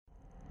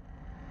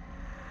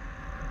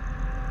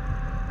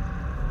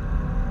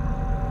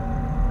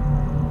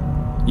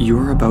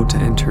You're about to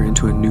enter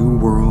into a new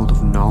world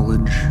of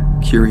knowledge,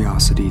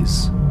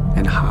 curiosities,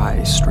 and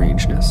high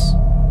strangeness.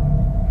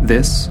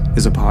 This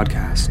is a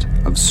podcast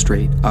of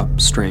Straight Up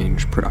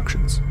Strange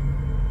Productions.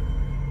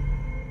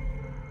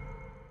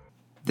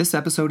 This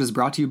episode is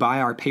brought to you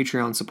by our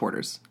Patreon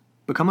supporters.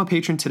 Become a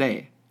patron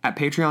today at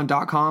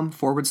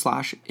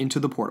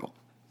patreon.com/intotheportal.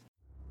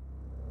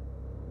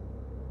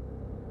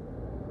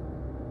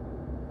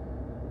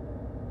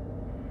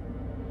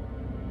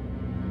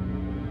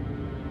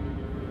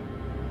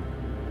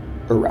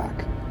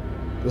 Iraq,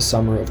 the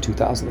summer of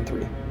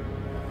 2003.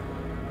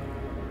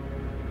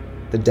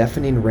 The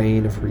deafening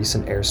rain of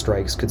recent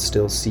airstrikes could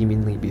still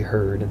seemingly be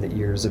heard in the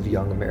ears of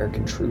young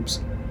American troops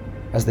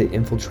as they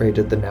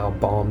infiltrated the now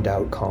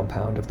bombed-out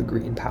compound of the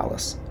Green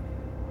Palace,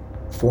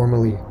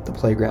 formerly the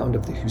playground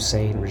of the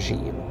Hussein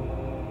regime,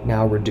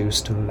 now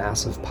reduced to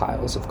massive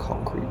piles of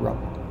concrete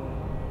rubble.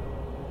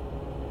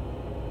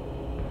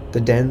 The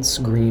dense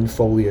green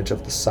foliage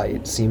of the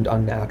site seemed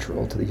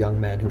unnatural to the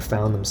young men who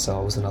found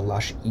themselves in a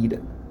lush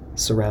Eden,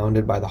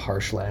 surrounded by the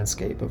harsh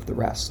landscape of the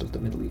rest of the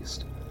Middle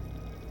East.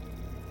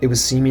 It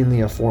was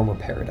seemingly a former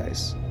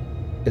paradise,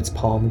 its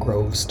palm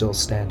groves still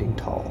standing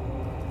tall,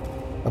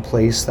 a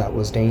place that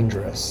was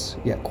dangerous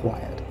yet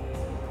quiet,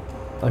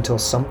 until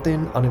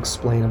something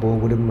unexplainable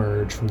would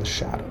emerge from the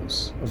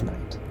shadows of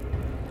night.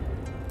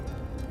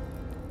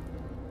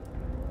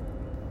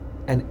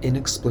 An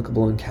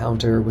inexplicable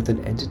encounter with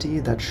an entity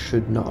that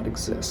should not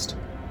exist.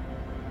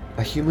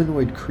 A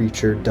humanoid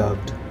creature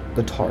dubbed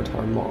the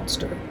Tartar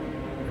Monster,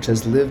 which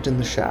has lived in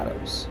the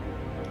shadows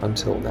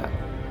until now.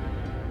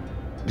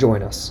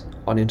 Join us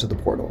on Into the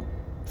Portal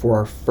for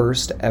our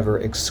first ever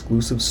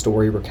exclusive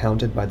story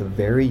recounted by the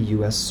very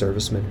US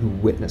serviceman who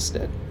witnessed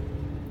it,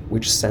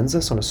 which sends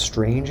us on a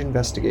strange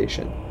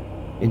investigation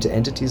into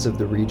entities of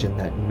the region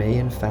that may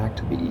in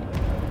fact be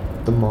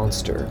the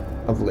monster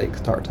of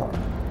Lake Tartar.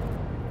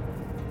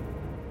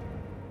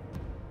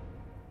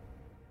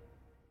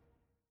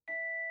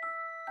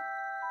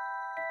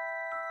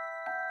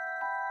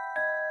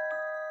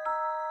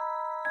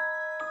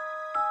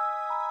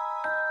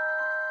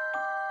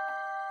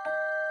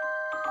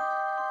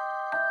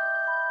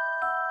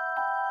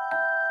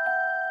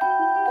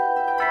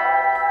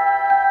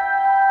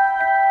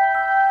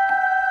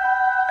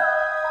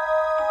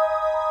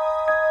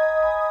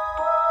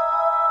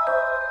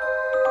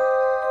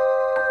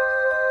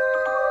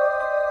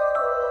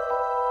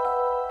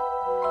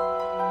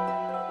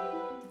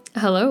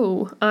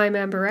 Hello, I'm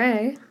Amber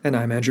Ray. And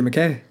I'm Andrew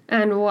McKay.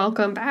 And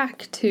welcome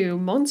back to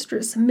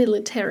Monstrous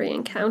Military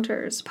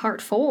Encounters,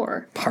 Part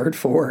 4. Part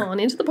 4. On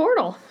Into the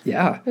Portal.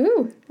 Yeah.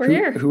 Ooh, we're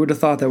here. Who would have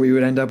thought that we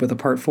would end up with a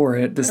Part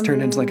 4? This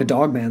turned into like a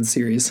Dogman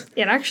series.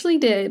 It actually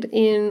did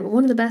in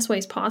one of the best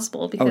ways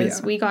possible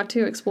because we got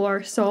to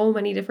explore so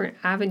many different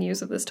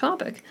avenues of this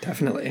topic.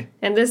 Definitely.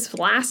 And this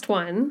last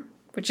one,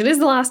 which it is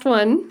the last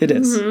one. It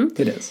is.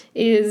 It is.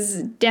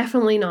 Is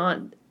definitely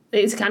not,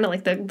 it's kind of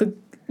like the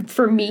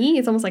for me,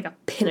 it's almost like a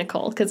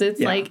pinnacle because it's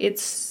like,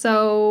 it's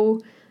so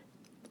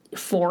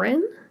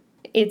foreign.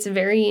 It's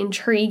very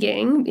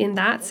intriguing in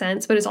that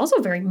sense, but it's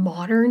also very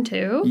modern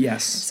too.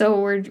 Yes.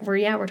 So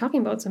we're talking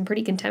about some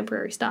pretty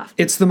contemporary stuff.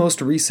 It's the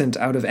most recent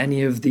out of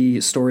any of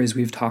the stories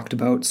we've talked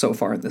about so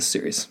far in this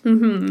series.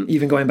 Mm-hmm.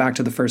 Even going back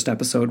to the first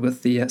episode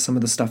with the some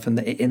of the stuff in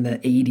the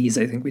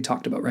 80s, I think we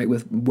talked about, right,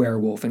 with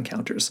werewolf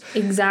encounters.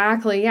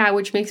 Exactly. Yeah,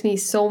 which makes me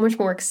so much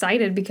more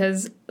excited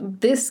because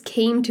this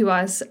came to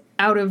us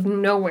out of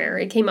nowhere.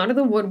 It came out of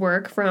the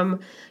woodwork from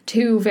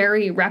two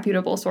very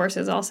reputable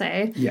sources, I'll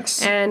say.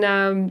 Yes.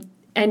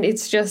 And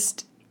it's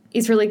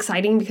really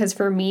exciting because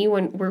for me,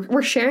 when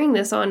we're sharing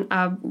this on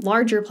a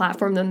larger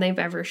platform than they've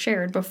ever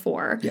shared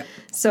before. Yeah.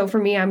 So for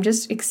me, I'm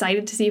just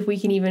excited to see if we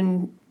can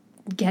even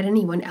get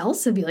anyone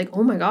else to be like,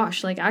 oh my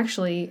gosh, like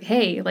actually,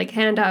 hey, like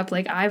hand up,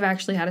 like I've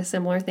actually had a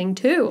similar thing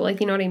too.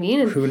 Like, you know what I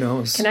mean? And who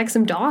knows? Connect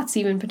some dots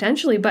even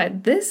potentially.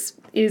 But this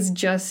is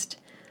just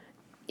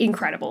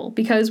incredible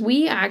because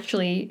we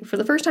actually, for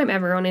the first time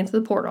ever on Into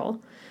the Portal,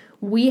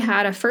 we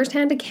had a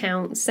firsthand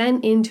account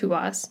sent in to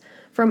us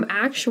from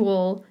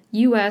actual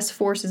U.S.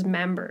 Forces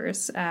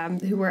members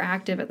who were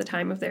active at the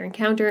time of their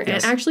encounter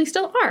and actually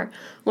still are.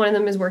 One of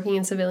them is working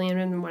in civilian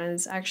and one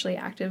is actually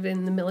active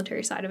in the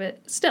military side of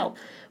it still.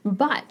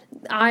 But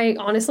I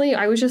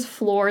was just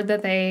floored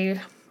that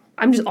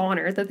I'm just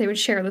honored that they would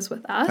share this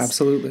with us.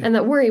 Absolutely. And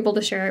that we're able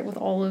to share it with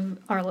all of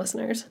our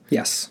listeners.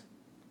 Yes.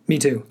 Me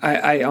too.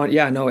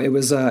 It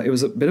was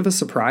a bit of a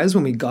surprise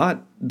when we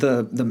got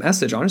the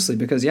message, honestly,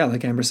 because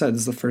like Amber said,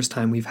 this is the first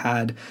time we've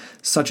had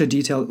such a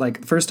detailed,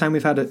 like first time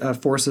we've had a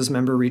Forces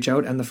member reach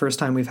out and the first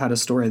time we've had a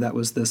story that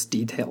was this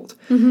detailed.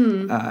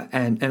 Mm-hmm.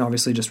 And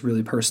obviously just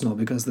really personal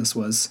because this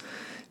was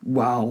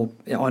while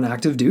on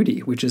active duty,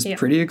 which is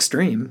pretty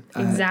extreme.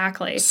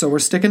 Exactly. So we're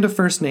sticking to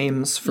first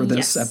names for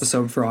this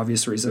episode for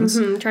obvious reasons.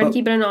 Mm-hmm. Trying to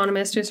keep it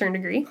anonymous to a certain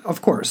degree.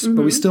 Of course. Mm-hmm.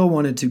 But we still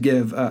wanted to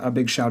give a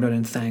big shout out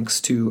and thanks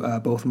to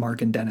both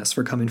Mark and Dennis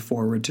for coming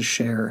forward to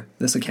share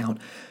this account.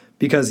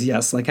 Because,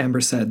 yes, like Amber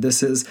said,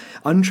 this is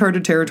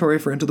uncharted territory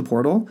for Into the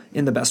Portal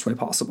in the best way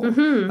possible.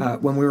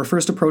 When we were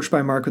first approached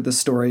by Mark with this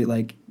story,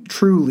 like,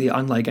 truly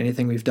unlike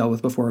anything we've dealt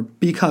with before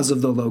because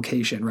of the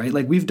location, right?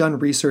 Like, we've done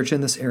research in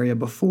this area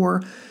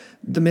before,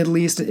 the Middle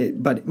East,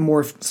 but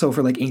more so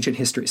for, like, ancient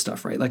history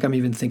stuff, right? Like, I'm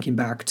even thinking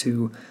back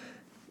to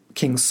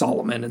King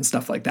Solomon and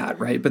stuff like that,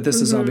 right? But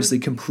this is obviously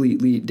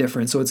completely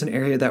different. So it's an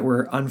area that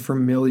we're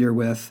unfamiliar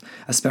with,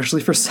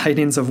 especially for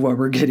sightings of what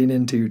we're getting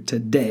into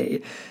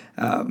today.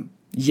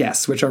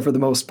 Yes, which are for the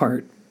most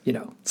part, you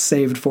know,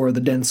 saved for the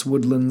dense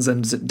woodlands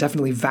and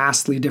definitely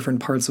vastly different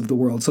parts of the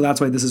world. So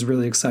that's why this is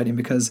really exciting,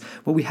 because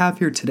what we have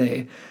here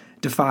today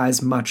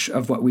defies much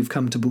of what we've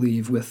come to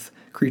believe with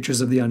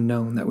creatures of the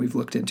unknown that we've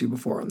looked into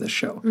before on this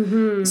show.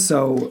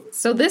 So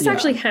this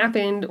actually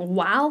happened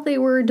while they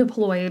were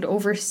deployed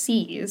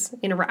overseas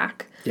in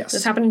Iraq. Yes.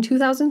 This happened in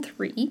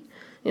 2003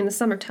 in the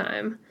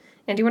summertime.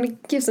 And do you want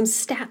to give some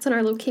stats on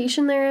our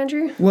location there,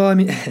 Andrew? Well, I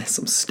mean,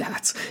 some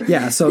stats.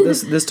 Yeah, so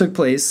this took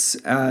place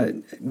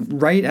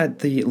right at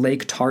the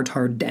Lake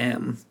Tartar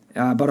Dam,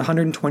 about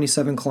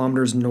 127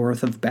 kilometers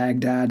north of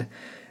Baghdad,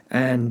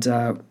 and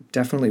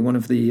definitely one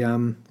of the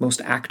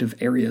most active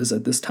areas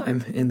at this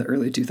time in the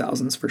early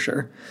 2000s for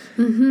sure.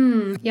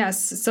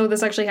 Yes, so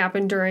this actually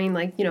happened during,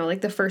 like, you know,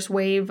 like the first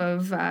wave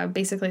of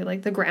basically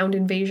like the ground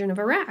invasion of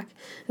Iraq.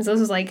 And so this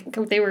was like,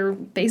 they were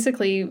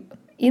basically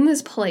in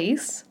this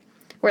place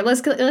where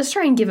let's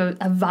try and give a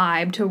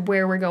vibe to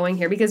where we're going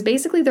here, because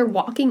basically they're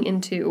walking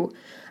into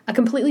a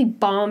completely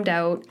bombed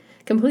out,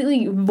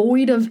 completely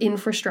void of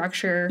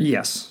infrastructure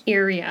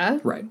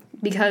area. Right.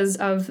 Because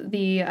of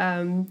the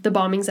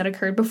bombings that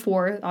occurred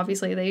before,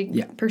 obviously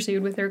they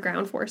pursued with their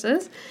ground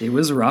forces. It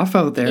was rough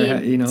out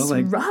there, you know,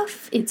 like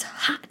rough. It's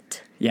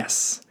hot.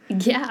 Yes.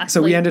 Yeah.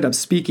 So we ended up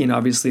speaking,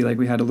 obviously, like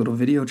we had a little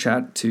video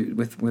chat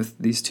with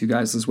these two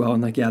guys as well.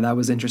 And like, yeah, that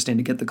was interesting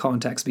to get the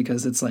context,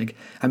 because it's like,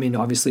 I mean,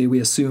 obviously we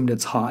assumed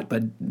it's hot,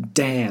 but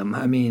damn,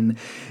 I mean,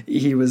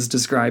 he was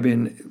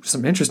describing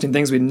some interesting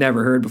things we'd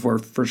never heard before,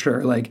 for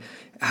sure. Like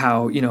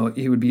how, you know,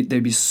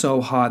 they'd be so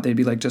hot, they'd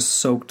be like just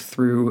soaked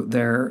through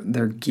their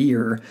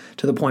gear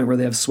to the point where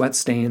they have sweat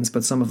stains.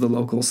 But some of the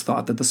locals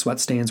thought that the sweat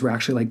stains were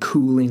actually like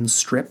cooling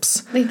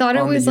strips. They thought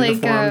it was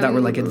like that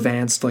were like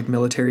advanced like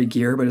military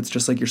gear, but it's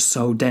just like you're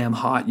so damn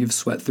hot, you've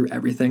sweat through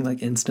everything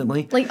like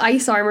instantly. Like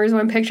ice armor is what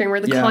I'm picturing,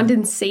 where the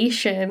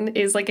condensation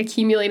is like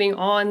accumulating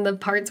on the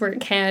parts where it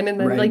can, and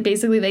then like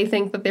basically they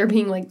think that they're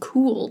being like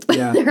cooled, but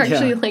they're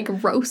actually like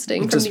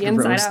roasting from the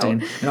inside out.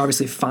 And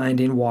obviously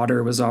finding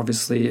water was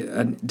obviously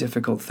a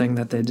difficult thing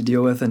that they had to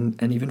deal with,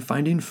 and even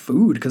finding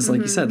food, because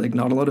like you said, like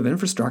not a lot of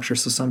infrastructure,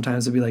 so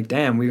sometimes it'd be like,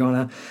 damn, we're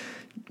gonna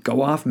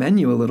go off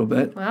menu a little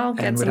bit,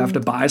 and would have to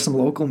buy some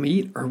local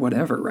meat or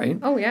whatever, right?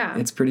 Oh yeah,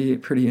 it's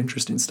pretty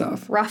interesting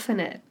stuff.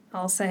 Roughing it,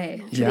 I'll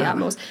say, to the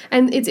utmost.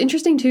 And it's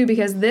interesting too,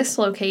 because this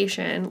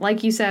location,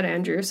 like you said,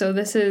 Andrew, so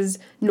this is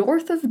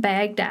north of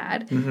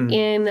Baghdad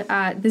in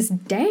this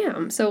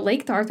dam. So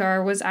Lake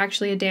Tartar was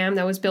actually a dam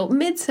that was built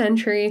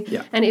mid-century,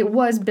 and it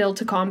was built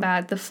to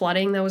combat the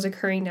flooding that was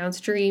occurring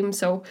downstream.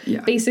 So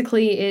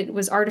basically it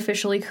was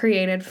artificially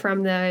created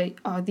from the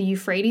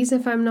Euphrates,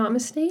 if I'm not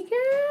mistaken.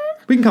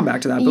 We can come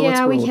back to that, but let's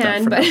roll with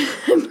that for now. But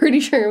I'm pretty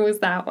sure it was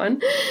that one.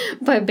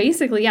 But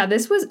basically,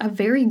 this was a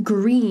very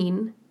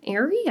green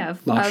area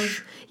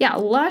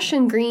lush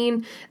and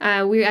green.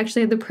 We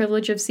actually had the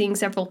privilege of seeing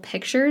several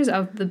pictures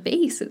of the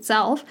base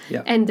itself,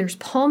 and there's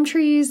palm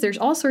trees, there's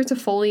all sorts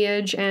of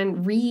foliage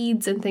and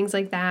reeds and things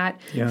like that.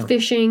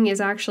 Fishing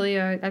is actually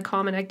a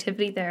common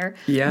activity there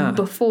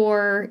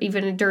before,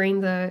 even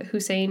during the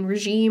Hussein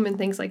regime and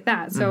things like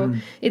that. So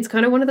it's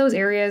kind of one of those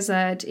areas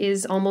that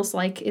is almost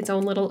like its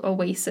own little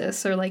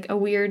oasis, or like a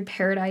weird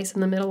paradise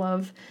in the middle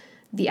of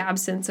the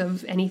absence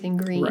of anything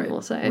green,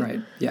 we'll say. Right.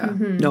 Yeah.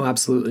 No,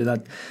 absolutely.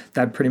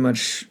 That pretty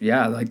much,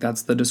 like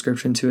that's the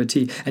description to a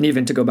T. And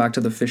even to go back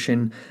to the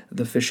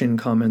fishing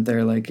comment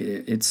there, like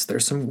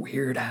there's some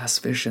weird ass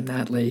fish in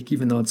that lake,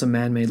 even though it's a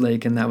man-made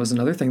lake. And that was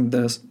another thing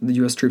the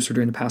U.S. troops were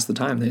doing to pass the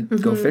time.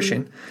 They'd go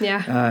fishing,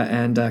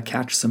 and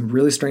catch some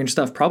really strange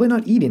stuff. Probably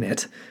not eating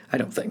it, I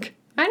don't think.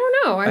 I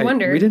don't know. I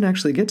wonder. We didn't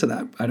actually get to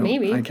that.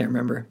 Maybe. I can't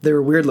remember. They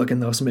were weird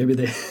looking though, so maybe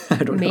they. I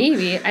don't know.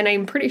 Maybe, and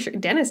I'm pretty sure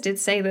Dennis did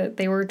say that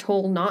they were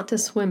told not to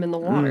swim in the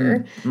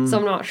water. So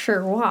I'm not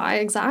sure why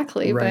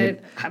exactly,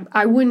 but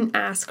I wouldn't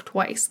ask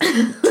twice.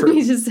 Let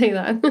me just say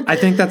that. I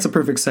think that's a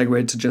perfect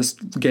segue to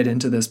just get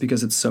into this,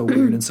 because it's so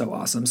weird and so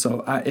awesome.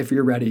 So if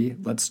you're ready,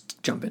 let's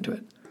jump into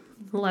it.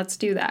 Let's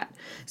do that.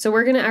 So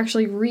we're going to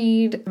actually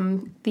read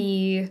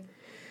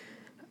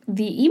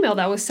the email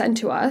that was sent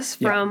to us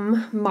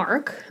from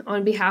Mark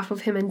on behalf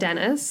of him and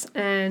Dennis.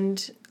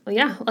 And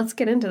let's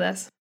get into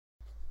this.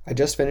 I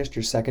just finished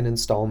your second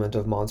installment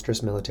of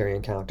Monstrous Military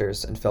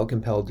Encounters and felt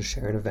compelled to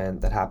share an event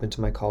that happened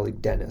to my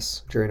colleague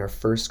Dennis during our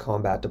first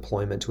combat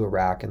deployment to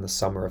Iraq in the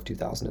summer of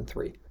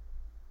 2003.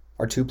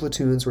 Our two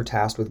platoons were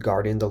tasked with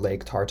guarding the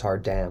Lake Tartar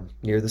Dam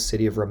near the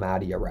city of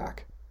Ramadi,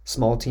 Iraq.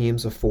 Small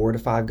teams of 4 to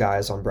 5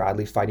 guys on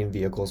Bradley fighting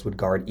vehicles would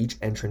guard each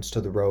entrance to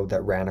the road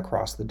that ran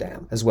across the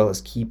dam, as well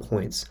as key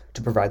points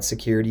to provide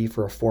security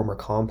for a former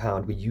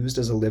compound we used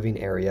as a living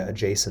area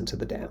adjacent to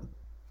the dam.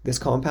 This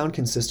compound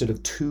consisted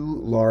of 2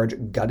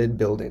 large gutted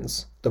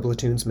buildings the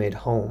platoons made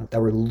home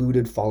that were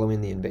looted following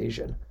the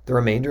invasion. The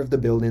remainder of the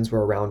buildings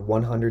were around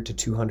 100 to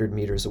 200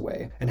 meters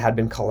away and had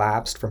been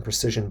collapsed from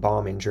precision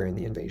bombing during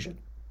the invasion.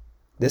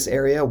 This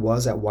area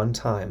was at one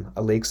time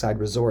a lakeside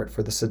resort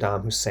for the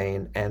Saddam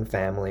Hussein and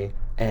family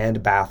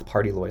and Ba'ath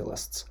Party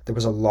loyalists. There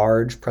was a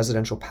large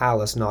presidential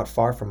palace not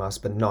far from us,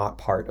 but not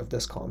part of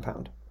this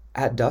compound.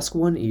 At dusk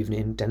one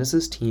evening,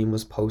 Dennis's team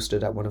was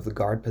posted at one of the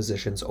guard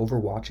positions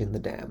overwatching the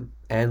dam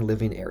and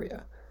living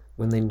area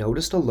when they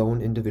noticed a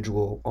lone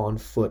individual on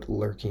foot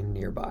lurking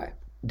nearby.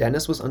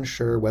 Dennis was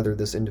unsure whether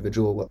this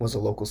individual was a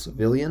local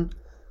civilian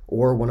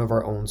or one of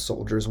our own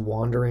soldiers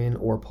wandering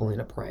or pulling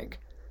a prank.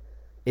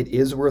 It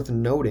is worth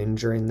noting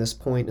during this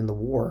point in the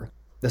war,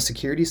 the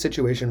security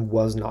situation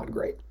was not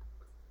great,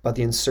 but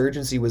the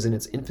insurgency was in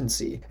its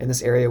infancy and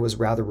this area was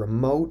rather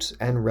remote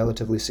and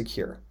relatively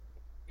secure.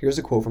 Here's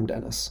a quote from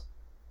Dennis.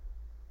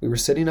 "We were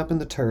sitting up in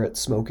the turret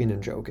smoking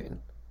and joking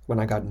when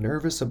I got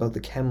nervous about the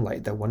chem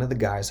light that one of the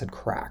guys had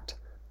cracked.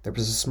 There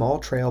was a small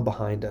trail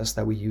behind us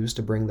that we used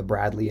to bring the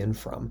Bradley in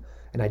from,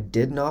 and I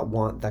did not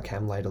want that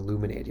chem light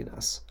illuminating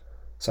us.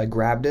 So I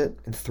grabbed it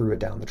and threw it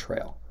down the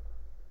trail.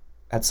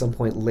 At some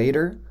point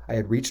later, I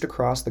had reached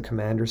across the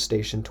commander's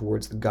station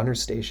towards the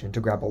gunner's station to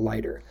grab a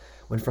lighter,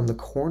 when from the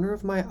corner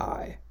of my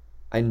eye,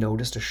 I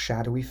noticed a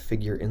shadowy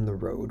figure in the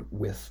road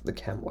with the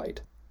chem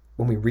light.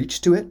 When we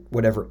reached to it,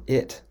 whatever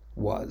it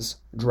was,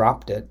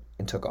 dropped it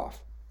and took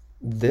off.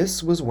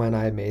 This was when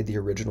I made the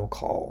original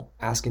call,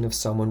 asking if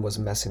someone was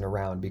messing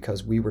around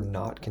because we were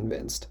not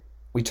convinced.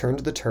 We turned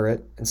to the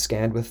turret and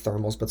scanned with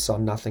thermals but saw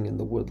nothing in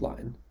the wood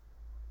line.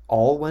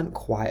 All went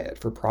quiet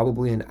for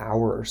probably an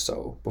hour or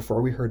so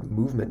before we heard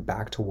movement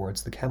back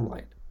towards the chem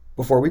light.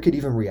 Before we could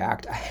even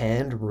react, a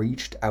hand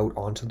reached out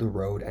onto the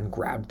road and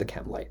grabbed the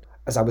chem light.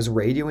 As I was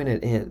radioing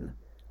it in,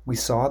 we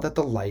saw that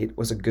the light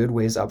was a good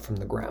ways up from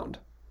the ground,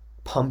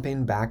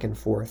 pumping back and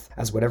forth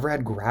as whatever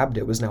had grabbed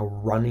it was now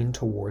running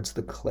towards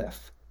the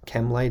cliff,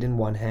 chem light in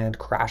one hand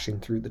crashing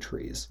through the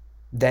trees.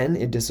 Then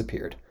it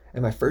disappeared,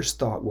 and my first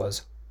thought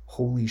was,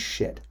 holy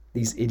shit.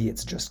 These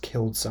idiots just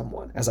killed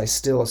someone, as I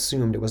still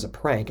assumed it was a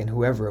prank and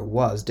whoever it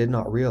was did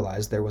not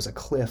realize there was a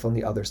cliff on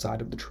the other side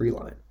of the tree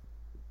line.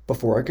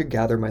 Before I could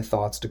gather my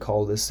thoughts to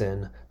call this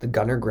in, the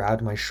gunner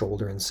grabbed my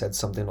shoulder and said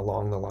something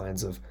along the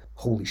lines of,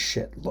 holy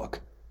shit,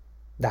 look.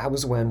 That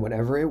was when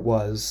whatever it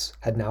was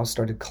had now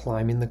started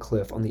climbing the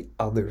cliff on the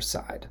other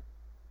side,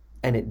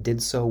 and it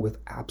did so with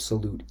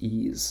absolute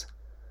ease.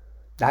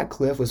 That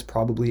cliff was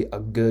probably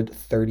a good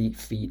 30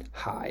 feet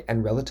high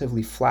and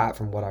relatively flat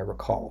from what I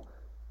recall.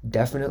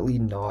 Definitely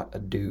not a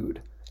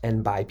dude,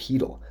 and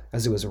bipedal,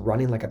 as it was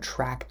running like a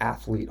track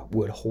athlete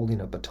would holding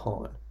a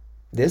baton.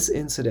 This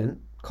incident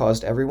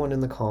caused everyone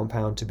in the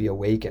compound to be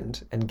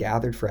awakened and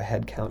gathered for a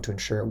head count to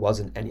ensure it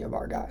wasn't any of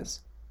our guys.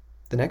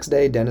 The next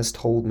day, Dennis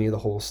told me the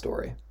whole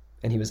story,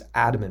 and he was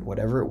adamant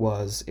whatever it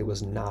was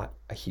not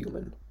a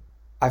human.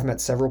 I've met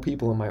several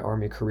people in my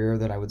army career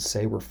that I would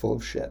say were full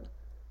of shit,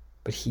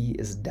 but he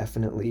is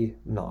definitely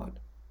not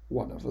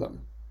one of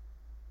them.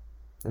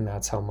 And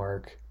that's how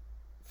Mark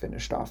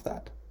finished off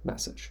that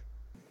message.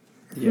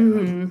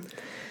 Yeah.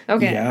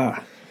 Okay.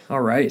 Yeah.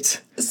 All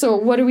right. So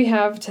what do we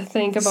have to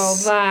think about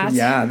that?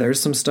 Yeah, there's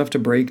some stuff to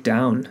break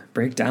down there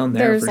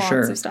There's for lots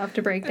sure. of stuff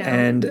to break down.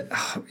 And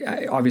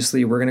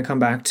obviously we're going to come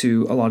back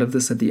to a lot of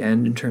this at the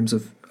end in terms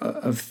of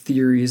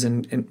theories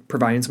and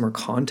providing some more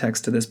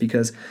context to this,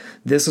 because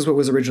this is what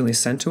was originally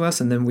sent to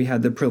us, and then we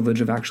had the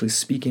privilege of actually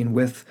speaking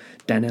with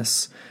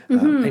Dennis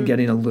and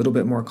getting a little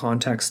bit more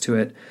context to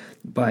it.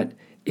 But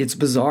it's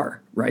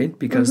bizarre, right?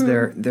 Because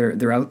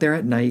they're out there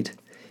at night.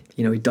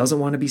 You know, he doesn't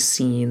want to be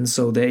seen,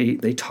 so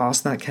they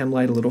toss that chem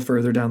light a little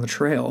further down the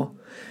trail.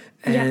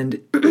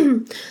 And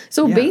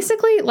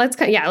basically, let's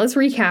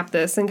recap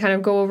this and kind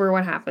of go over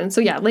what happened. So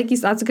yeah, like you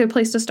said, that's a good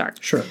place to start.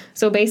 Sure.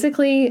 So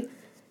basically,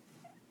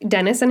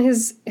 Dennis and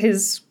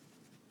his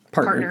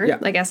partner,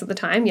 I guess at the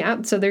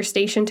time, so they're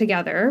stationed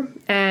together,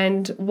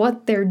 and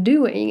what they're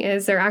doing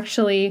is they're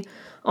actually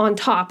on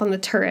top on the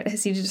turret,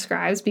 as he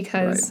describes,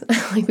 because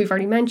like we've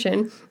already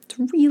mentioned, it's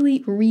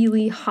really,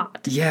 really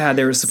hot. Yeah,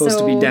 they were supposed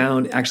to be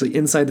down actually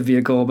inside the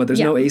vehicle, but there's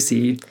no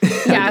AC.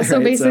 Yeah,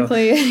 so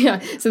basically,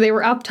 so they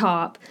were up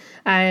top,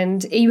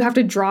 and you have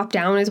to drop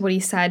down, is what he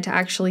said, to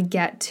actually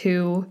get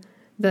to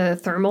the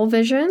thermal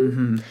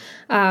vision.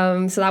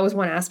 So that was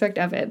one aspect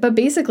of it. But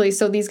basically,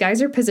 so these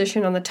guys are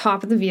positioned on the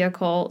top of the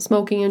vehicle,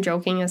 smoking and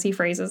joking, as he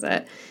phrases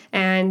it.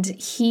 And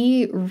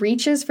he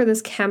reaches for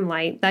this chem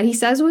light that he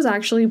says was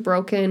actually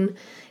broken.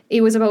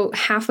 It was about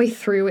halfway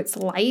through its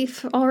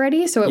life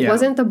already, so it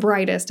wasn't the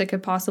brightest it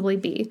could possibly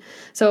be.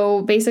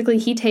 So basically,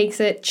 he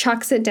takes it,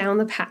 chucks it down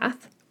the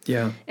path.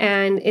 Yeah.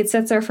 And it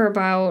sits there for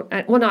about,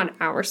 not an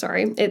hour,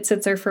 sorry. It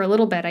sits there for a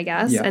little bit, I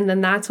guess. Yeah. And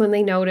then that's when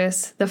they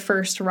notice the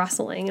first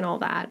rustling and all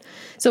that.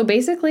 So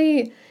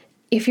basically,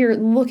 if you're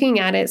looking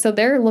at it, so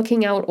they're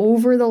looking out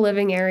over the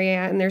living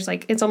area, and there's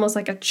like, it's almost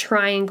like a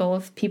triangle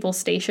of people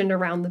stationed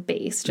around the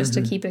base just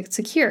to keep it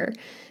secure.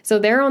 So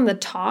they're on the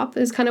top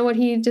is kind of what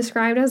he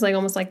described as, like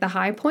almost like the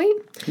high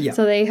point. Yeah.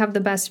 So they have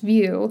the best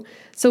view.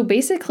 So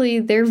basically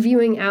they're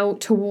viewing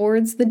out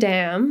towards the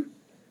dam,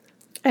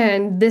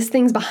 and this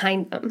thing's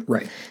behind them.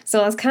 Right. So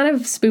that's kind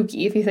of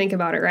spooky if you think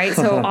about it, right?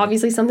 So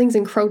obviously something's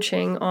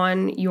encroaching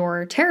on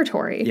your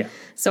territory. Yeah.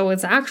 So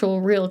it's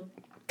actual real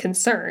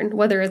concern,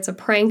 whether it's a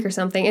prank or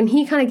something. And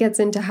he kind of gets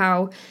into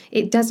how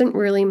it doesn't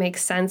really make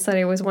sense that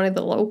it was one of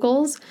the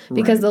locals,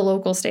 because the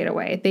locals stayed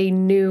away. They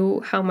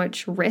knew how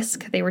much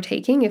risk they were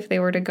taking if they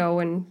were to go,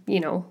 and, you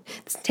know,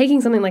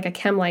 taking something like a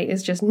Chemlite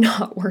is just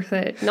not worth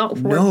it, not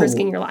worth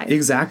risking your life.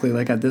 Exactly.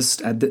 Like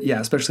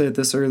especially at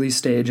this early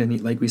stage,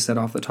 and like we said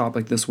off the top,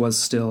 like this was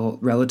still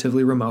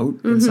relatively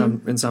remote in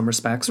some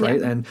respects, right?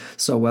 Yeah. And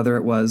so whether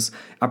it was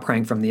a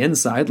prank from the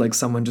inside, like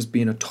someone just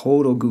being a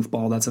total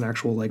goofball, that's an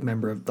actual like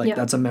member of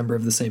that's a member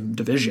of the same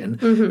division.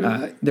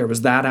 There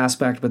was that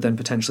aspect, but then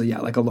potentially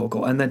like a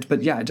local, and then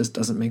but it just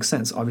doesn't make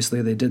sense.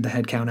 Obviously, they did the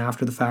head count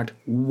after the fact.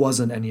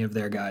 Wasn't any of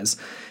their guys.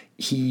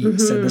 He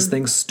said this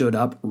thing stood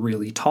up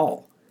really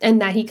tall,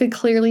 and that he could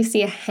clearly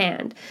see a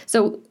hand.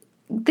 So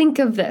think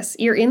of this.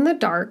 You're in the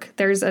dark.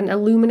 There's an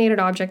illuminated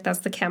object. That's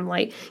the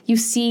Chemlite. You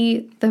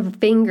see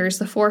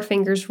the four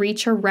fingers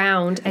reach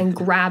around and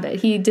grab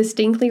it. He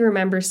distinctly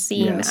remembers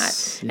seeing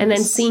that. And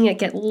then seeing it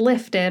get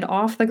lifted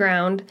off the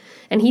ground.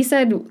 And he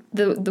said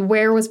the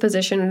where it was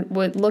positioned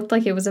looked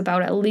like it was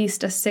about at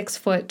least a 6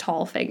 foot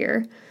tall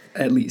figure.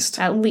 At least.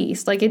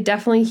 Like it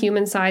definitely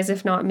human size,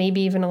 if not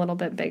maybe even a little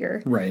bit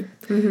bigger. Right.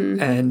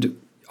 And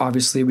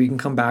obviously, we can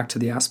come back to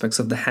the aspects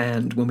of the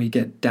hand when we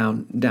get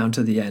down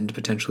to the end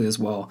potentially as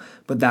well.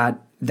 But that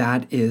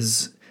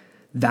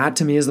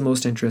to me is the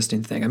most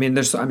interesting thing. I mean,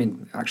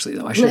 actually,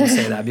 no, I shouldn't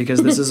say that,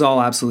 because this is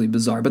all absolutely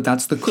bizarre. But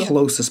that's the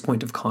closest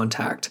point of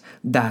contact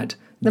that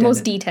the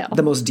most detail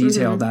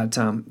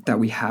that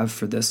we have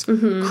for this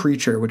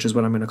creature, which is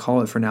what I'm going to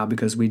call it for now,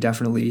 because we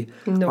definitely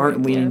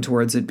aren't leaning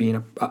towards it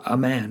being a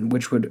man,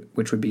 which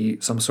would be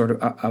some sort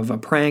of a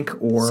prank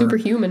or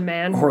superhuman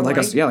man, or like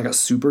a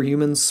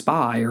superhuman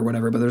spy or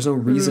whatever. But there's no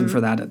reason for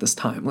that at this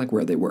time, like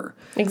where they were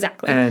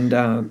exactly.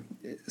 And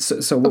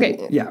so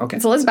okay.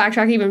 So let's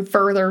backtrack even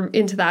further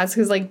into that,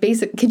 because like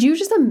could you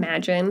just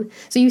imagine?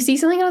 So you see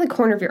something out of the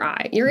corner of your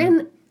eye. You're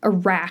in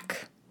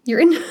Iraq. You're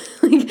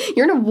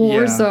in a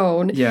war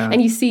zone,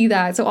 and you see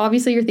that. So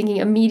obviously you're thinking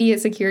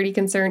immediate security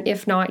concern,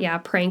 if not,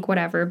 prank,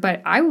 whatever.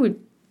 But I would,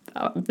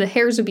 the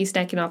hairs would be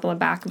standing up on the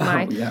back of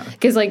my,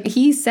 because like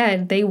he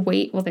said, they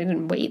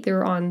didn't wait. They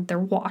were on their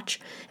watch,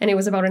 and it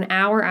was about an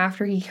hour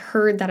after he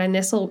heard that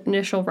initial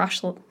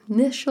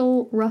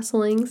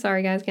rustling.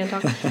 Sorry guys, can't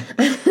talk.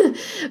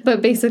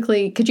 But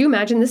basically, could you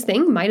imagine this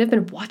thing might have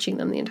been watching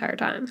them the entire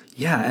time?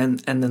 Yeah, and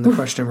then the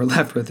question we're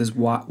left with is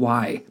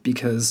why?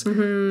 Because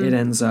it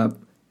ends up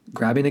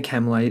grabbing a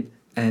Chemlite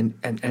and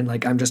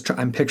like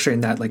I'm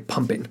picturing that like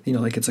pumping,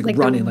 like it's like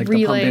running, like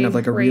the pumping of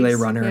like a relay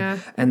runner,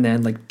 and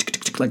then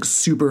like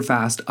super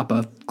fast up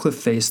a cliff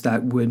face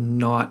that would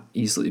not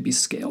easily be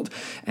scaled.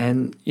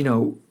 And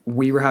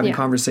we were having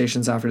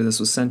conversations after this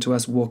was sent to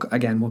us. We'll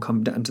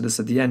come down to this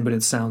at the end, but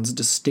it sounds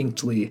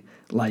distinctly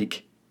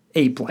like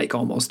ape-like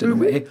almost in a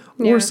way,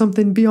 or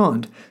something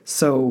beyond.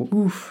 So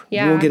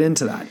we'll get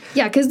into that.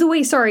 Yeah, because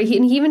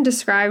he even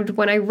described,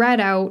 when I read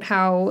out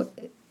how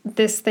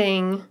this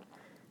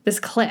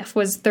cliff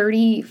was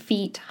 30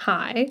 feet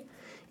high,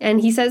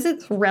 and he says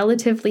it's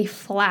relatively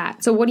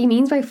flat. So what he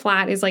means by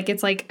flat is like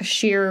it's like a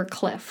sheer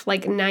cliff,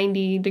 like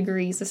 90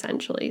 degrees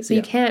essentially. So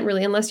you can't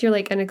really, unless you're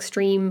like an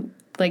extreme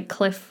like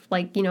cliff,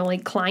 like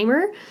like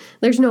climber,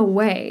 there's no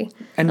way.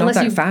 And not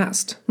that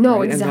fast. No,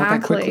 right? exactly. And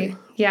not that quickly.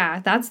 Yeah,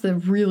 that's the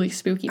really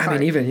spooky part. I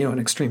mean, even, an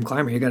extreme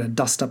climber, you got to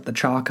dust up the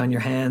chalk on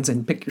your hands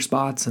and pick your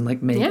spots and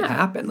like make it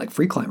happen, like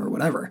free climber,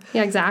 whatever.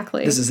 Yeah,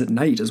 exactly. This is at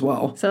night as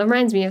well. So it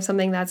reminds me of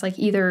something that's like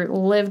either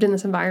lived in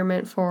this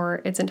environment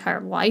for its entire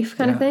life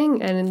kind of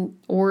thing,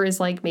 or is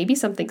like maybe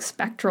something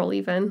spectral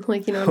even,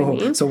 like, what I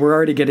mean? So we're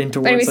already getting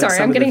towards anyway, sorry,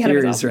 some I'm of the getting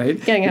theories,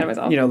 right? Getting ahead of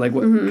myself. Like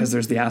because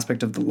there's the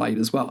aspect of the light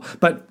as well.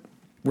 But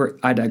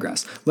I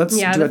digress. Let's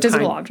do the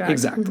physical object.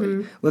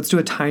 Exactly. Let's do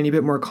a tiny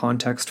bit more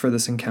context for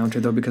this encounter,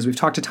 though, because we've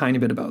talked a tiny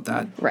bit about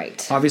that.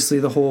 Right. Obviously,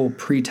 the whole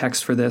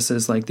pretext for this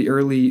is like the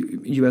early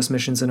U.S.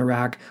 missions in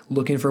Iraq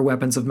looking for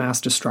weapons of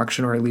mass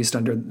destruction, or at least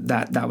under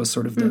that was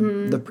sort of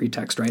the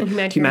pretext, right?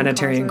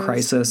 Humanitarian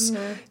crisis.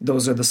 Yeah.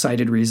 Those are the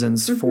cited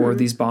reasons for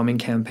these bombing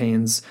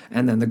campaigns,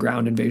 and then the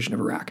ground invasion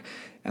of Iraq.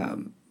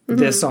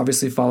 This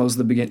obviously follows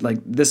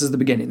this is the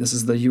beginning. This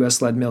is the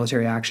U.S.-led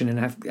military action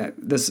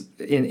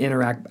in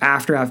Iraq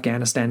after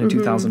Afghanistan in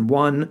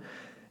 2001,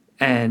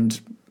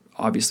 and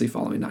obviously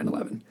following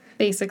 9/11.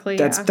 basically.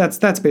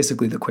 That's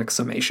basically the quick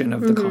summation of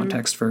the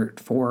context for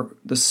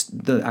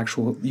the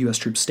actual U.S.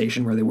 troops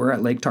station where they were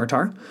at Lake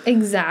Tartar.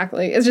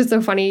 Exactly. It's just so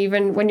funny.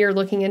 Even when you're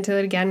looking into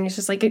it again, it's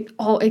just like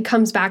it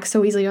comes back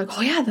so easily. Like,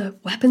 oh yeah, the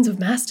weapons of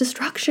mass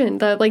destruction.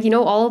 The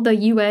all of the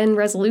UN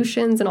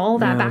resolutions and all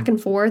that back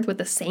and forth with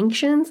the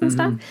sanctions and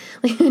stuff.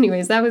 Like,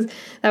 anyways, that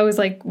was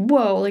like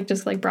whoa, like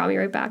just like brought me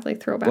right back,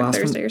 like Throwback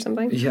Thursday or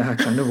something. Yeah,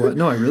 kind of.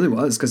 No, it really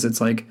was, because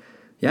it's like.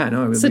 Yeah,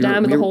 no.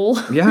 Saddam in the hole.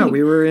 Yeah,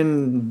 we were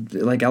in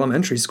like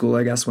elementary school,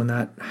 I guess, when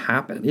that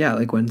happened. Yeah,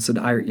 like when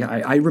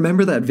I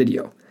remember that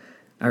video.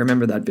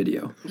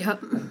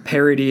 Yep.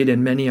 Parodied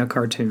in many a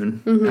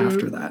cartoon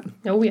after that.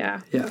 Oh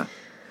yeah. Yeah.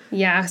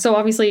 Yeah. So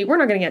obviously, we're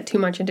not going to get too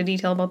much into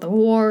detail about the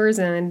wars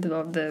and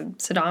the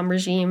Saddam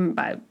regime,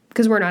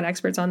 because we're not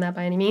experts on that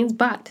by any means.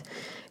 But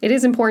it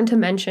is important to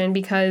mention,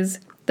 because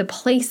the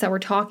place that we're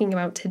talking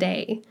about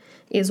today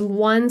is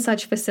one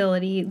such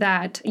facility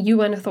that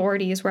UN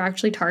authorities were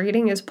actually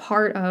targeting as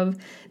part of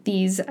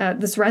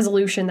this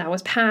resolution that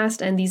was passed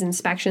and these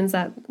inspections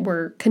that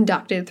were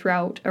conducted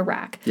throughout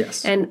Iraq.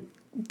 Yes. And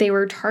they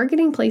were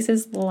targeting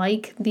places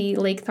like the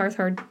Lake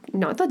Tartar,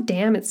 not the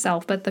dam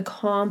itself, but the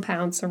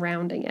compound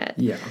surrounding it.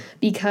 Yeah.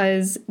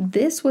 Because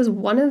this was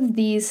one of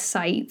these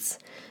sites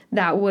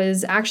that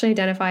was actually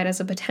identified as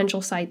a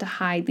potential site to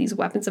hide these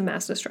weapons of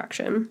mass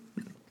destruction.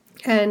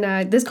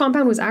 And this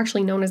compound was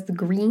actually known as the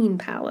Green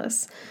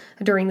Palace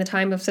during the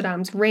time of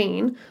Saddam's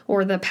reign,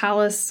 or the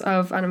Palace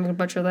of, and I'm going to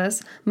butcher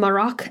this,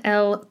 Marak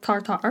el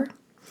Tartar.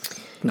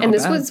 And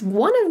this was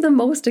one of the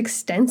most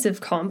extensive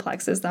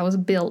complexes that was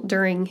built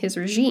during his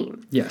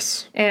regime.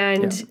 Yes.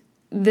 And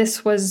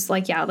this was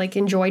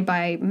enjoyed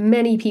by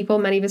many people,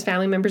 many of his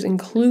family members,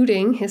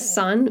 including his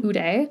son,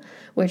 Uday,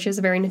 which is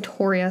a very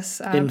notorious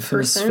infamous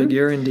person.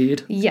 Figure,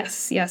 indeed.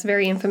 Yes,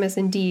 very infamous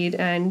indeed.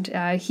 And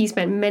he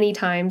spent many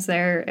times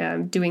there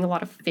doing a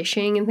lot of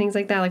fishing and things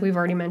like that, like we've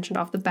already mentioned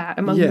off the bat,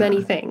 among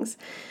many things.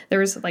 There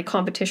was like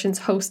competitions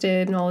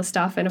hosted and all this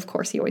stuff, and of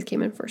course he always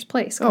came in first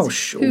place. Oh,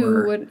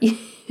 sure.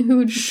 Who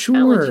would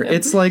sure.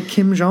 It's like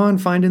Kim Jong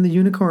finding the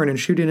unicorn and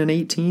shooting an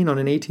 18 on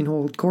an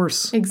 18-hole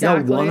course.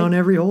 Exactly. Yeah, one on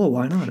every hole.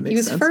 Why not? It makes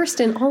sense. He was first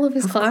in all of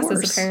his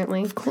classes,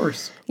 apparently. Of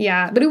course.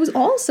 Yeah, but it was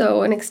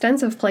also an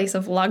extensive place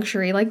of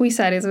luxury. Like we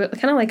said, it's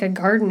kind of like a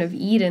Garden of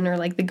Eden, or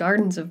like the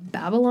Gardens of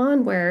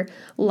Babylon, where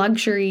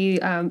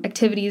luxury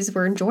activities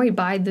were enjoyed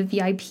by the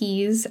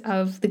VIPs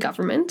of the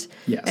government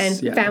and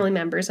family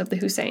members of the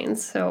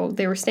Husseins. So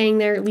they were staying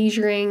there,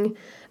 leisuring.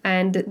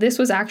 And this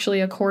was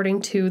actually,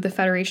 according to the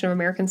Federation of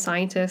American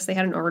Scientists, they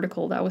had an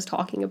article that was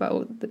talking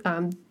about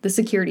the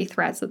security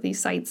threats that these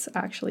sites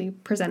actually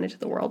presented to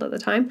the world at the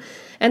time.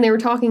 And they were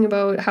talking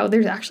about how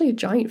there's actually a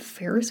giant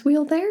Ferris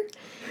wheel there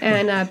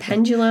and a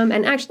pendulum.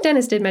 And actually,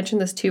 Dennis did mention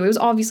this too. It was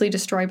obviously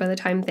destroyed by the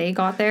time they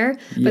got there,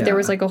 but there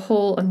was like a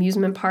whole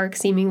amusement park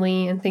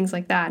seemingly and things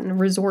like that, and a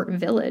resort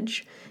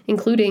village,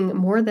 including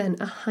more than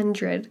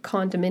 100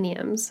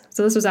 condominiums.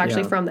 So this was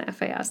actually from the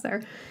FAS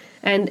there.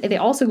 And they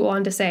also go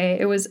on to say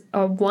it was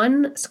a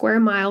 1 square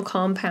mile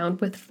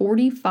compound with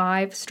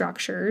 45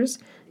 structures,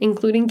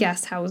 including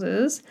guest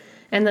houses.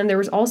 And then there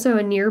was also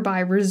a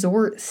nearby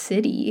resort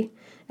city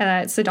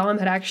that Saddam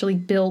had actually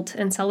built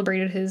and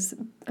celebrated his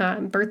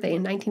birthday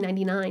in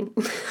 1999.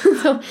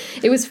 So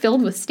it was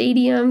filled with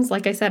stadiums,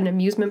 like I said, an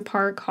amusement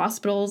park,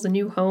 hospitals, a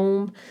new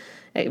home.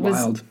 It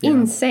was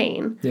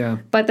insane. Yeah.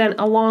 But then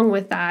along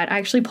with that, I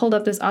actually pulled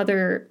up this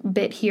other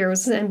bit here. It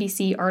was an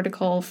NBC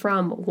article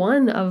from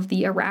one of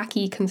the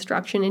Iraqi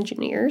construction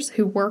engineers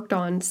who worked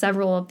on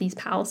several of these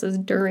palaces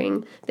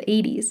during the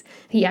 80s.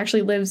 He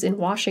actually lives in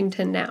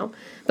Washington now.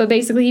 But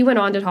basically he went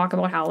on to talk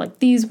about how like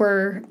these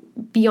were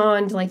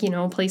beyond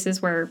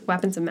places where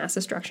weapons of mass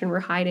destruction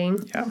were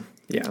hiding.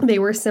 Yeah. They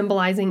were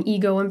symbolizing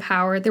ego and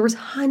power. There was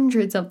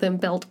hundreds of them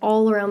built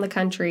all around the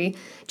country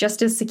just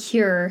to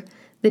secure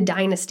the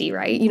dynasty,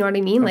 right? You know what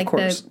I mean? Like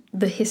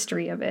the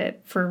history of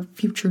it for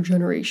future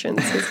generations.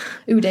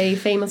 Uday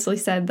famously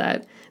said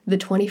that the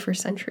 21st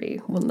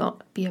century will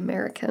not be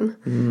American.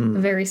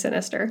 Very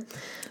sinister.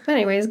 But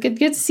anyways, good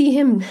to see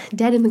him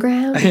dead in the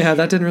ground. Yeah,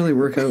 that didn't really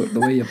work out the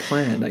way you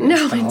planned, I guess.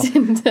 No, it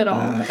didn't at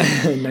all.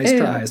 Nice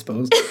try, I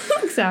suppose.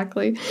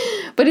 Exactly.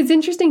 But it's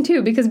interesting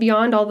too, because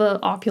beyond all the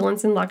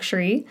opulence and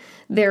luxury,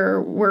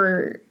 there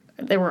were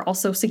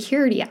also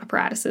security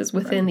apparatuses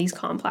within these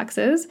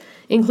complexes,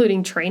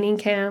 including training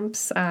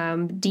camps,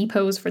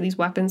 depots for these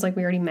weapons, like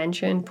we already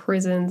mentioned,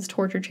 prisons,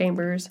 torture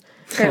chambers.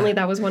 Apparently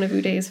that was one of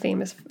Uday's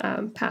famous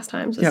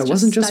pastimes. Yeah, it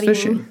wasn't just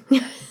fishing.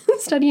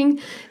 Studying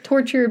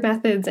torture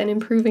methods and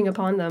improving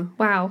upon them.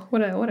 Wow,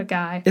 what a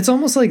guy. It's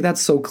almost like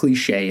that's so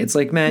cliche. It's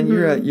like, man,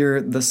 you're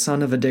the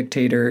son of a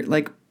dictator.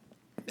 Like,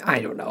 I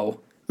don't know.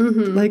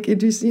 Like, it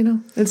just,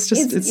 it's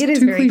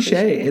too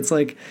cliche. It's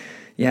like,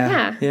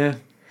 yeah.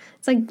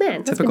 It's like,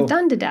 man, that's been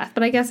done to death.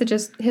 But I guess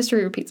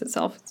history repeats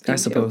itself. I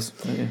suppose.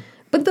 Okay.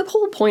 But the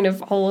whole point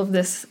of all of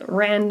this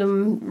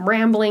random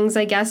ramblings,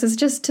 I guess, is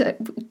just to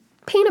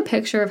paint a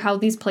picture of how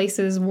these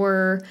places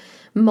were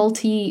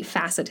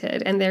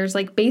multifaceted. And there's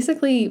like,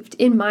 basically,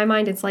 in my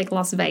mind, it's like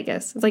Las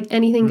Vegas. It's like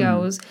anything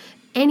goes.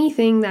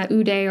 anything that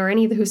Uday or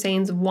any of the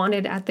Husseins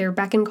wanted at their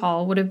beck and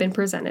call would have been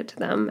presented to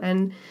them.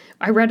 And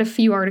I read a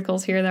few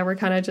articles here that were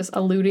kind of just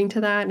alluding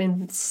to that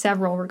in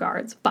several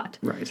regards. But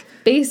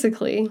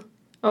basically,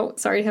 oh,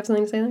 sorry, you have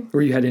something to say there?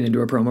 Were you heading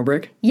into a promo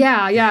break?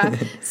 Yeah.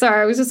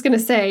 Sorry, I was just going to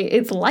say,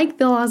 it's like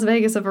the Las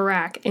Vegas of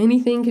Iraq.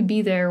 Anything could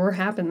be there or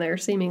happen there,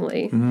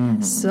 seemingly.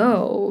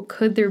 So,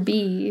 could there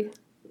be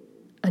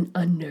an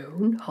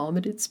unknown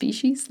hominid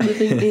species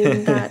living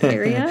in that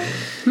area?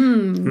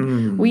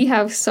 We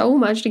have so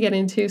much to get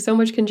into, so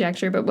much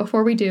conjecture, but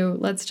before we do,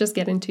 let's just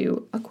get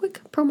into a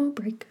quick promo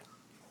break.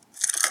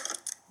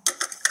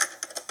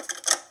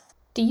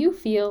 Do you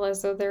feel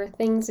as though there are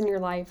things in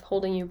your life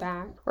holding you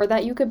back, or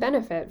that you could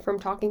benefit from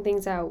talking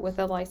things out with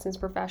a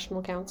licensed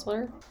professional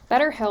counselor?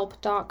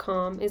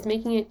 BetterHelp.com is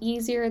making it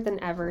easier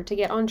than ever to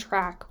get on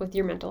track with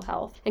your mental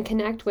health and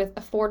connect with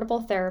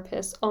affordable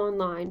therapists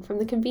online from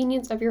the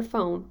convenience of your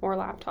phone or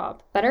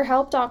laptop.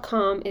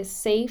 BetterHelp.com is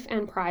safe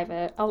and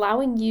private,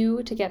 allowing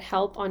you to get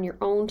help on your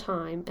own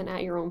time and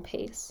at your own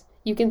pace.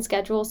 You can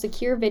schedule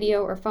secure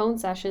video or phone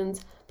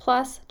sessions,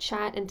 plus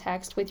chat and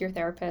text with your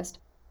therapist.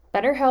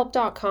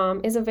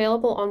 BetterHelp.com is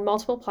available on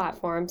multiple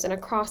platforms and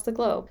across the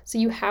globe, so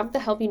you have the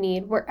help you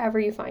need wherever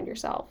you find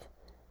yourself.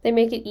 They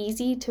make it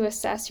easy to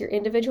assess your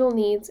individual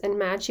needs and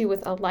match you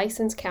with a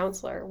licensed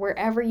counselor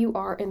wherever you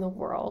are in the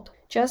world.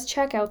 Just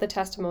check out the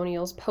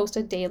testimonials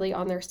posted daily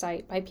on their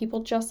site by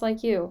people just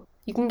like you.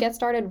 You can get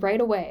started right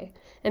away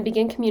and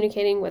begin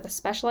communicating with a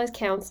specialized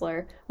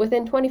counselor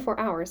within 24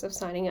 hours of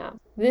signing up.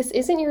 This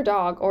isn't your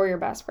dog or your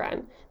best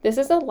friend. This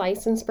is a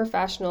licensed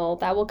professional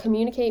that will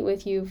communicate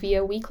with you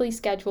via weekly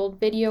scheduled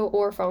video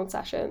or phone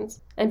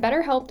sessions. And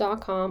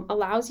BetterHelp.com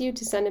allows you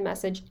to send a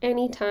message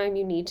anytime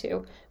you need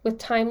to, with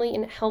timely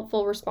and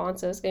helpful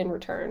responses in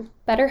return.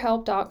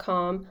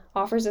 BetterHelp.com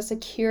offers a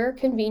secure,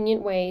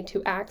 convenient way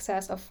to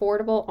access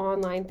affordable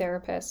online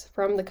therapists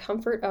from the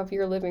comfort of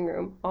your living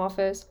room,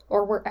 office,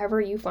 or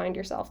wherever you find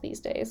yourself these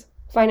days.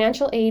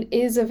 Financial aid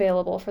is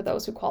available for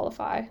those who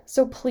qualify,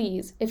 so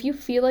please, if you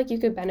feel like you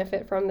could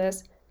benefit from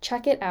this,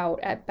 check it out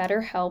at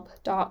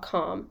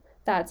BetterHelp.com.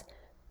 That's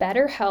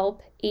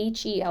BetterHelp,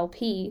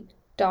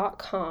 HELP.com,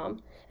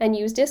 and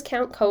use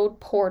discount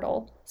code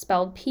PORTAL,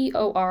 spelled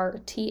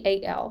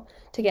PORTAL,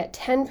 to get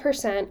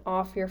 10%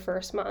 off your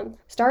first month.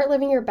 Start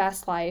living your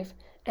best life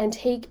and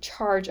take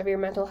charge of your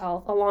mental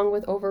health along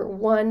with over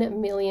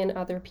 1 million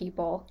other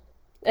people.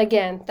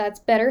 Again, that's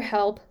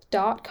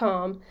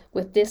BetterHelp.com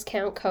with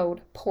discount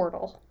code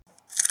PORTAL.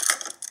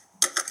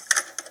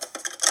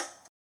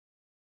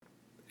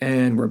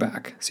 And we're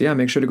back. So yeah,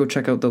 make sure to go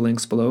check out the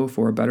links below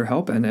for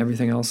BetterHelp and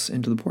everything else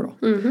into the portal.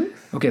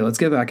 Okay, let's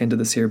get back into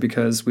this here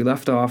because we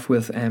left off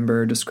with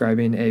Amber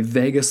describing a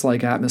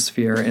Vegas-like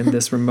atmosphere in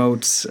this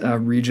remote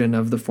region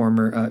of the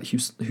former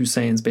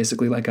Hussein's,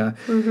 basically like a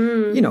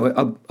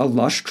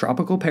lush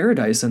tropical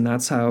paradise, and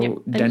that's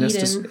how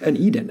Dennis an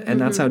Eden, and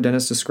that's how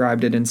Dennis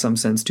described it in some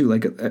sense too,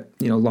 like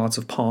lots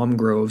of palm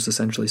groves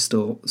essentially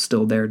still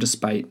there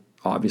despite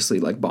obviously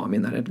like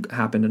bombing that had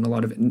happened and a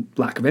lot of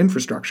lack of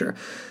infrastructure.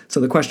 So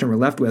the question we're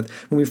left with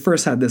when we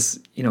first had this,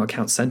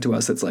 account sent to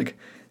us, it's like,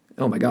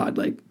 oh my God,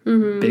 like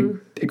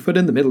Bigfoot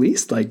in the Middle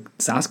East, like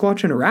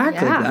Sasquatch in Iraq,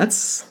 like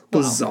that's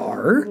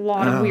bizarre. A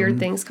lot of weird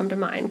things come to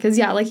mind because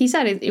like he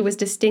said, it was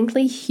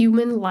distinctly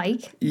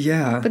human-like.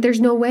 Yeah. But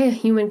there's no way a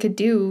human could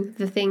do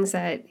the things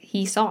that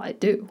he saw it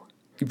do.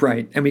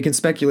 Right. And we can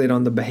speculate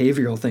on the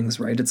behavioral things,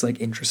 right? It's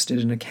like interested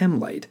in a chem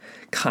light,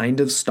 kind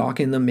of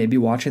stalking them, maybe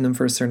watching them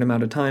for a certain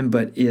amount of time,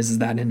 but is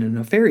that in a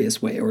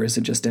nefarious way or is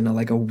it just in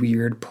a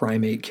weird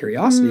primate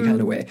curiosity kind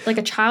of way? Like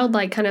a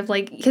childlike kind of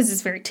because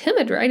it's very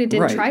timid, right? It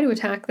didn't try to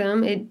attack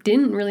them. It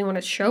didn't really want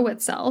to show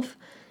itself.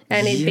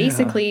 And it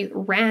basically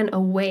ran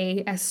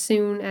away as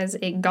soon as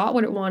it got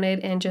what it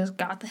wanted and just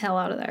got the hell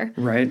out of there.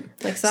 Right.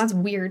 So that's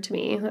weird to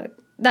me.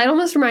 That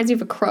almost reminds me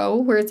of a crow,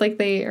 where it's like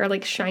they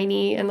are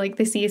shiny and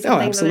they see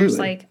something and they're just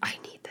like, I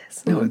need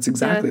this. No, it's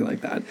exactly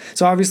like that.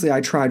 So obviously I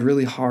tried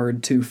really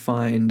hard to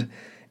find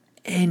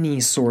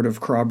any sort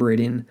of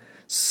corroborating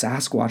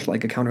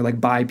Sasquatch-like account or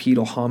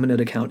bipedal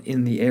hominid account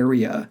in the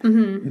area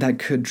that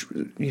could,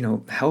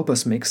 help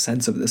us make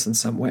sense of this in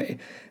some way.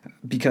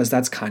 Because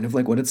that's kind of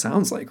what it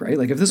sounds like, right?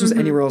 If this was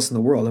anywhere else in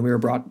the world and we were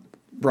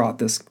brought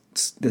this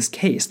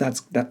case,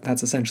 that's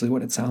essentially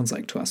what it sounds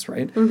like to us,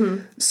 right?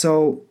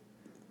 So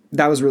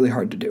that was really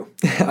hard to do.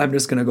 I'm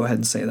just going to go ahead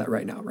and say that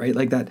right now, right?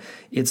 That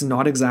it's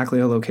not exactly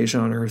a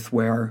location on Earth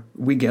where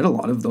we get a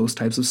lot of those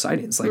types of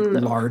sightings,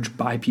 large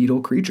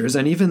bipedal creatures.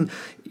 And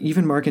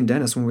even Mark and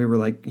Dennis, when we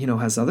were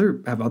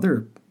have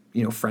other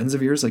friends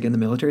of yours in the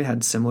military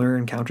had similar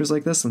encounters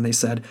like this, and they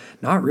said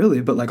not really,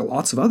 but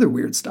lots of other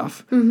weird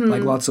stuff,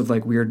 lots of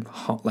weird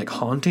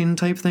haunting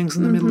type things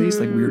in the Middle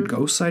East, weird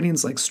ghost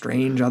sightings,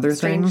 strange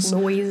things,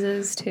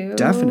 noises too.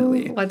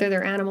 Definitely, whether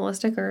they're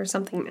animalistic or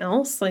something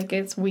else,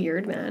 it's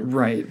weird, man.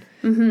 Right.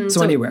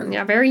 So anyway,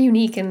 yeah, very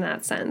unique in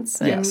that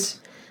sense. And yes.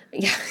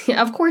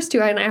 Yeah, of course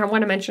too. And I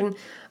want to mention,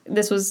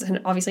 this was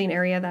obviously an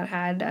area that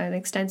had an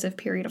extensive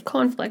period of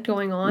conflict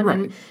going on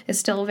and is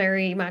still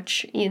very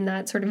much in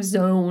that sort of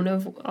zone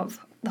of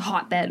the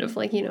hotbed of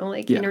like,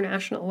 like Yeah.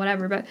 international,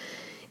 whatever, but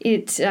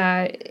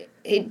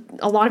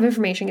a lot of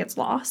information gets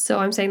lost. So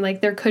I'm saying like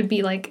there could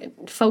be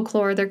like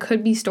folklore, there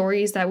could be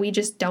stories that we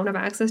just don't have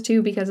access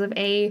to because of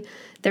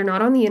they're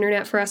not on the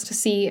internet for us to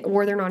see,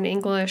 or they're not in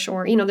English,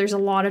 or there's a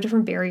lot of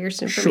different barriers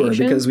to information.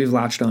 Sure, because we've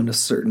latched on to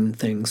certain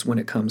things when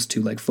it comes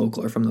to like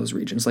folklore from those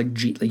regions, like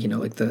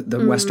like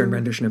the Western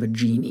rendition of a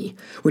genie,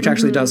 which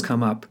actually does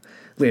come up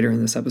later in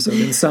this episode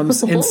in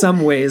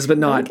some ways, but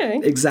not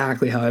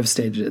exactly how I've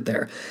stated it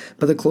there.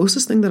 But the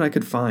closest thing that I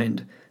could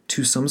find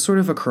to some sort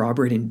of a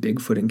corroborating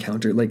Bigfoot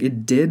encounter, like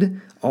it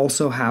did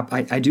also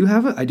happen. I do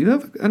have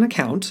an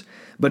account,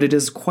 but it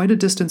is quite a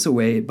distance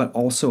away, but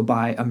also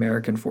by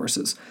American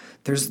forces.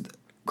 There's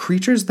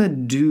creatures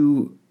that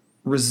do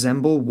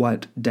resemble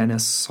what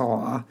Dennis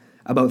saw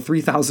about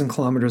 3,000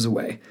 kilometers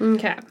away.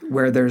 Okay.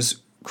 Where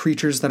there's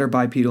creatures that are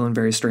bipedal and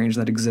very strange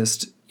that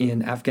exist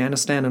in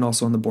Afghanistan and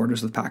also on the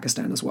borders with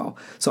Pakistan as well.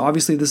 So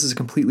obviously this is a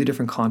completely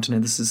different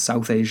continent. This is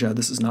South Asia.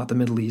 This is not the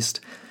Middle East.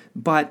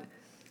 But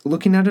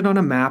looking at it on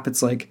a map,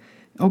 it's like,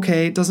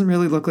 okay, it doesn't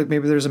really look like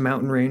maybe there's a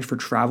mountain range for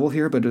travel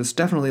here, but there's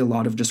definitely a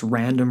lot of just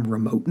random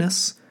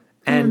remoteness.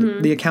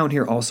 And the account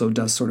here also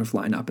does sort of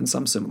line up in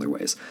some similar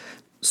ways.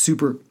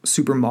 Super,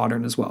 super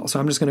modern as well. So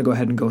I'm just going to go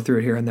ahead and go through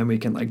it here, and then we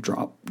can like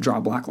draw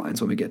black lines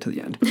when we get to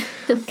the end.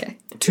 Okay.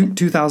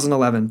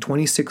 2011,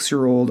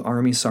 26-year-old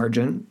Army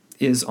sergeant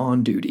is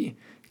on duty.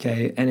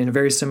 Okay, and in a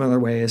very similar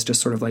way is just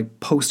sort of like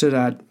posted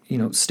at,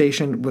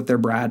 stationed with their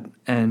brat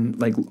and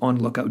like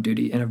on lookout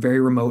duty in a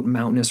very remote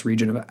mountainous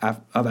region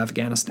of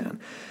Afghanistan.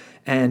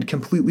 And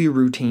completely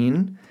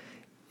routine,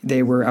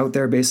 they were out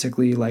there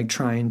basically like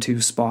trying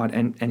to spot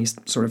any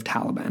sort of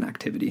Taliban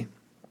activity.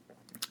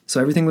 So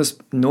everything was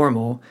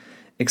normal,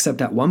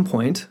 except at one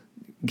point,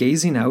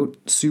 gazing out,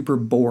 super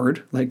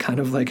bored, like kind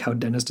of like how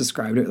Dennis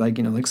described it, like,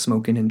 like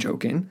smoking and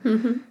joking.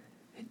 Mm-hmm.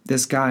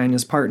 This guy and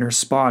his partner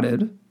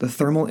spotted the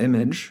thermal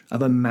image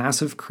of a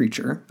massive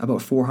creature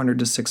about 400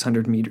 to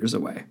 600 meters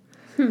away.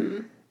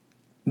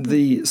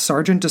 The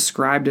sergeant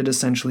described it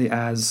essentially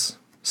as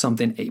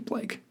something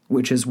ape-like,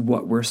 which is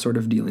what we're sort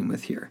of dealing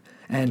with here.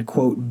 And,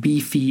 quote,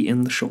 beefy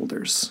in the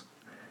shoulders.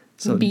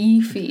 So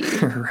beefy.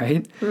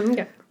 Right?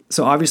 Okay.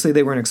 So obviously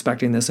they weren't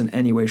expecting this in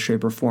any way,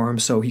 shape, or form,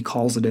 so he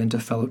calls it in to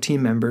fellow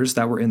team members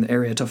that were in the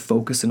area to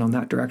focus in on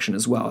that direction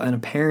as well. And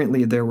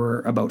apparently there were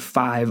about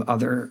 5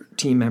 other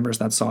team members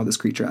that saw this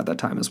creature at that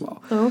time as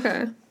well.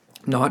 Okay.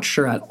 Not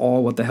sure at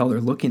all what the hell they're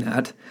looking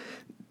at.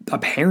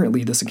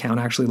 Apparently this account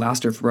actually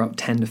lasted for about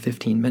 10 to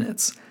 15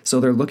 minutes.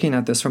 So they're looking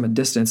at this from a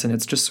distance, and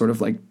it's just sort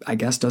of like, I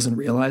guess, doesn't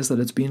realize that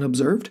it's being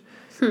observed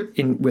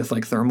with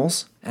like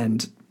thermals,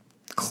 and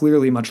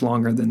clearly much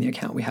longer than the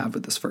account we have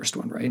with this first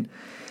one, right?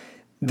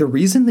 The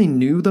reason they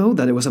knew, though,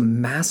 that it was a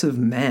massive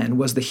man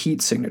was the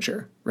heat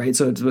signature, right?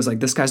 So it was like,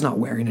 this guy's not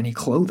wearing any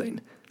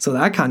clothing. So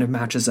that kind of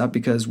matches up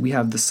because we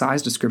have the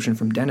size description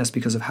from Dennis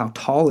because of how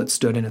tall it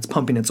stood, and it's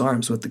pumping its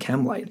arms with the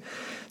chem light.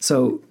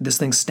 So this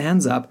thing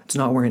stands up, it's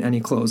not wearing any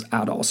clothes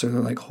at all. So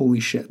they're like, holy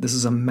shit, this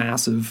is a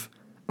massive,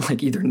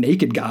 like either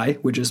naked guy,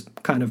 which is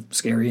kind of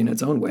scary in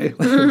its own way.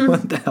 Like,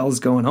 what the hell's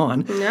going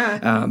on?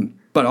 Yeah.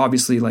 But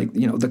obviously, like,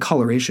 the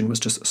coloration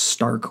was just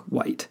stark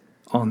white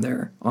on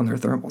their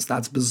thermals.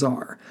 That's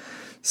bizarre.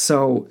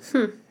 So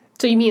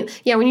So you mean,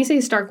 when you say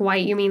stark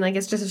white, you mean like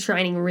it's just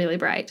shining really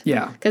bright?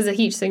 Yeah. Because the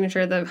heat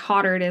signature, the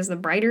hotter it is, the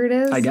brighter it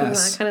is? I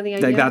guess. Is that kind of the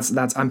idea? Like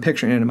that's I'm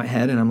picturing it in my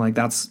head, and I'm like,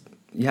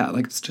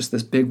 like it's just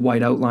this big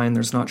white outline.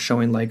 There's not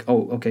showing like,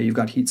 oh, okay, you've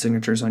got heat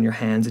signatures on your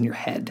hands and your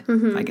head,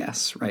 I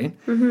guess, right?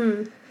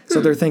 Mm-hmm. So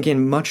they're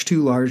thinking much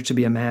too large to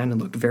be a man and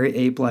looked very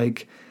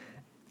ape-like.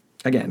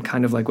 Again,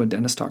 kind of like what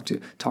Dennis talked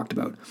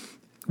about.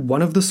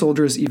 One of the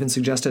soldiers even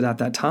suggested at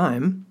that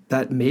time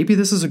that maybe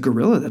this is a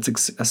gorilla that's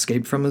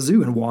escaped from a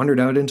zoo and wandered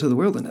out into the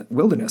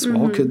wilderness.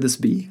 Well, could this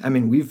be? I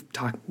mean,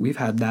 we've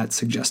had that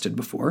suggested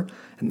before,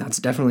 and that's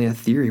definitely a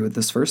theory with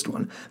this first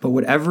one. But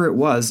whatever it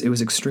was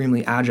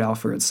extremely agile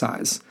for its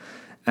size,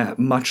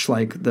 much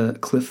like the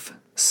cliff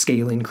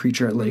scaling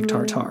creature at Lake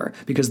Tartar,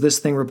 because this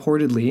thing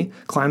reportedly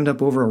climbed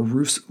up over a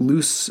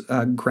loose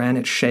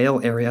granite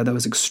shale area that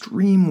was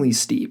extremely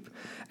steep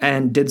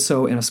and did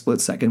so in a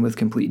split second with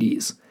complete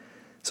ease.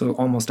 So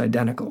almost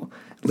identical.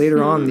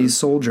 Later on, these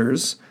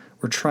soldiers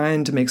were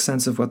trying to make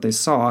sense of what they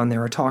saw, and they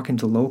were talking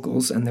to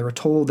locals, and they were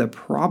told that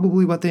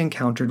probably what they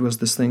encountered was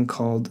this thing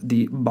called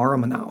the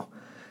Barmanau.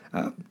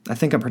 I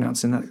think I'm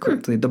pronouncing that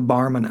correctly. The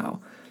Barmanau,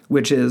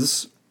 which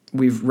is,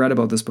 we've read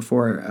about this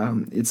before.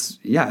 It's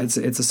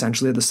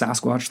essentially the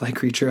Sasquatch-like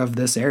creature of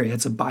this area.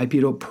 It's a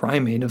bipedal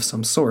primate of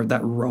some sort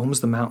that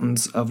roams the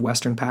mountains of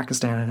western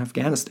Pakistan and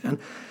Afghanistan,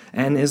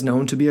 and is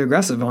known to be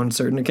aggressive on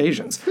certain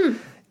occasions.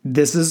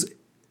 This is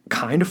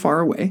kind of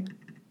far away,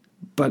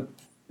 but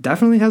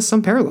definitely has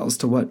some parallels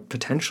to what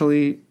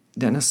potentially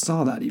Dennis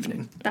saw that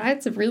evening.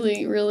 That's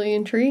really, really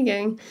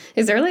intriguing.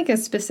 Is there like a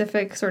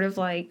specific sort of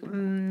like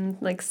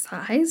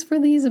size for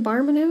these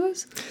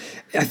Barmanaus?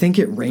 I think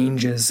it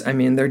ranges. I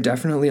mean, they're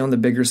definitely on the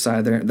bigger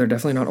side. They're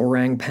definitely not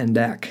orang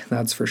pendek,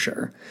 that's for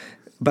sure.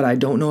 but I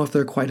don't know if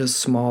they're quite as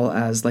small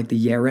as like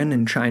the Yeren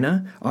in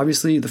China.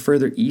 Obviously, the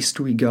further east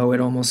we go, it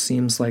almost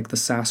seems like the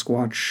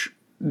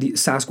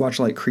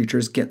Sasquatch-like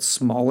creatures get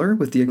smaller,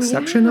 with the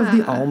exception of the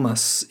Yeah.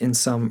 almas in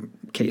some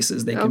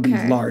cases. They can be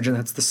Okay. large, and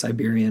that's the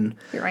Siberian.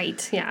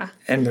 Right. Yeah.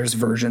 And there's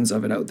versions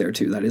of it out there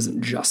too. That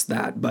isn't just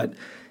that, but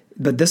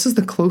this is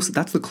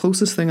that's the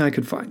closest thing I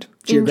could find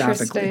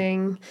geographically.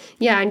 Interesting.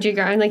 Yeah,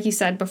 and like you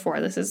said before,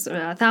 this is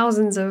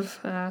thousands of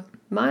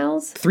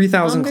miles.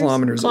 3,000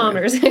 kilometers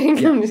away.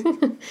 Kilometers.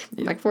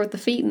 Back forth the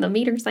feet and the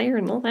meters there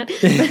and all that.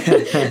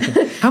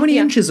 How many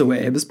inches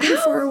away? It was pretty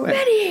far away.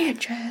 Many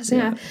inches.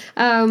 Yeah.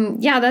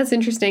 Yeah, that's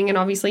interesting. And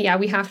obviously, yeah,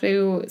 we have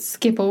to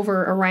skip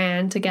over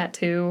Iran to get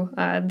to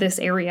this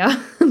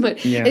area.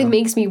 But Yeah. it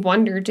makes me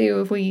wonder,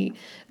 too, if we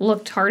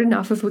looked hard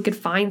enough, if we could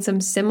find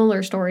some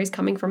similar stories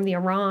coming from the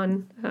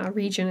Iran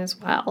region as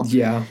well.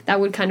 Yeah. That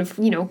would kind of,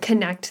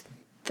 connect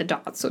the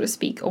dots, so to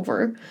speak,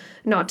 over.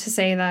 Not to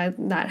say that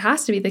that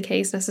has to be the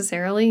case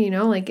necessarily,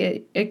 like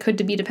it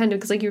could be dependent,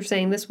 because like you were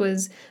saying, this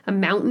was a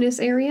mountainous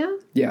area.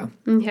 Yeah.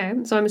 Okay,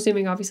 so I'm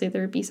assuming obviously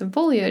there would be some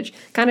foliage.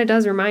 Kind of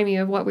does remind me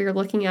of what we were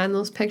looking at in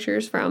those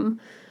pictures from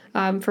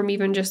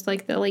even just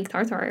like the Lake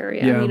Tartar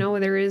area. Yeah. Where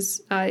there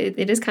is,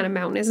 it is kind of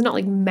mountainous. It's not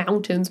like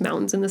mountains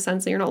in the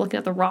sense that you're not looking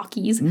at the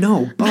Rockies.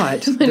 No,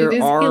 but it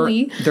is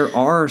hilly. there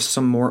are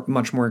some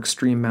much more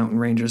extreme mountain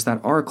ranges that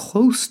are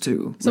close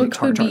to So Lake it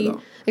could Tartar, be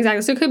though.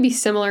 exactly. So it could be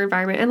similar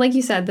environment, and like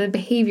you said, the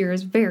behavior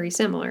is very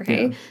similar.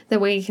 Hey, Yeah. the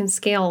way you can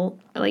scale,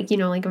 like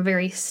a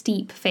very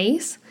steep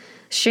face,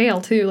 shale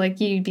too.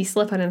 Like you'd be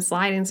slipping and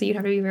sliding, so you'd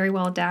have to be very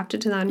well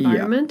adapted to that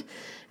environment.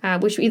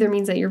 Which either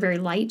means that you're very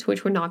light,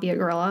 which would not be a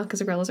gorilla, because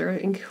the gorillas are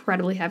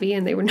incredibly heavy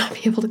and they would not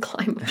be able to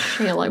climb a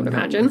shale, I would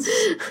imagine.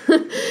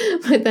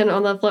 But then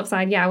on the flip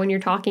side, yeah, when you're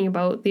talking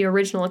about the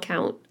original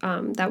account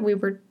that we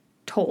were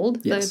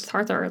told, Yes. the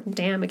Tartar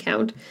Dam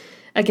account,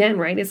 again,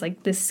 right, it's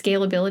like this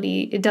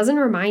scalability. It doesn't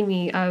remind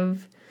me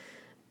of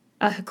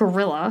a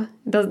gorilla.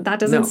 That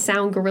doesn't No.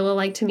 sound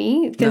gorilla-like to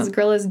me, because No.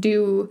 gorillas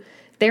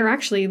they're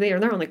actually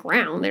they're on the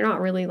ground. They're not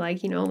really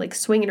like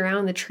swinging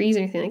around the trees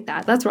or anything like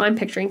that. That's what I'm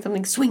picturing,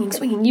 something swinging,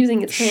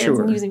 using its hands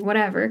Sure. and using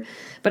whatever.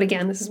 But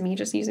again, this is me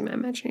just using my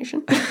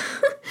imagination.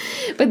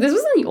 But this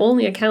wasn't the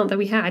only account that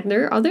we had.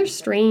 There are other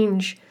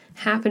strange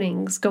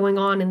happenings going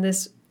on in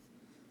this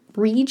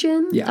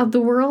region Yeah. of the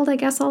world, I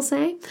guess I'll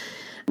say.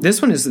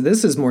 This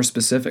is more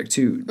specific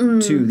to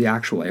the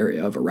actual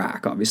area of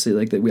Iraq. Obviously,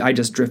 like I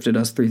just drifted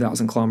us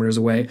 3,000 kilometers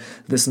away.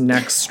 This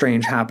next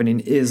strange happening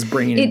is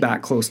bringing it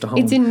back close to home.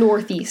 It's in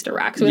northeast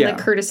Iraq, so in Yeah.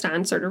 the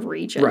Kurdistan sort of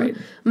region. Right.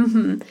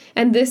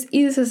 And this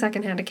is a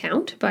secondhand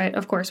account, but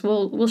of course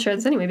we'll share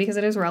this anyway because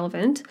it is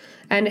relevant,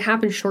 and it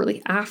happened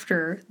shortly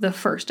after the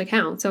first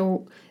account.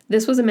 So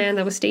this was a man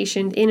that was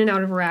stationed in and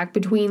out of Iraq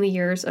between the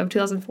years of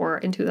 2004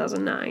 and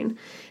 2009,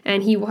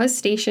 and he was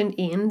stationed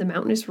in the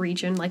mountainous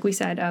region, like we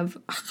said, of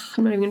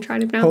I'm not even going to try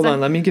to pronounce Hold that.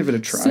 on, let me give it a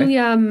try.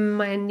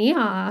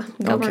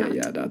 Sulaymaniyah. Okay,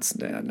 yeah, that's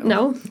no.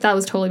 No, that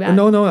was totally bad.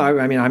 No,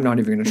 I mean, I'm not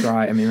even going to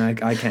try. I mean,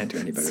 I can't do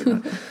any better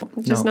than that.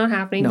 Just No. not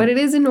happening. No. But it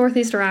is in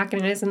northeast Iraq,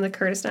 and it is in the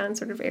Kurdistan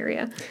sort of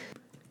area.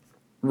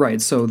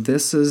 Right, so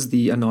this is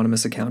the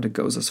anonymous account. It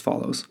goes as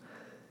follows.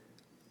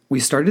 We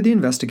started the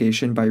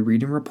investigation by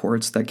reading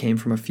reports that came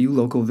from a few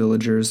local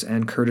villagers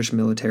and Kurdish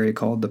military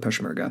called the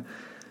Peshmerga,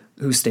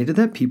 who stated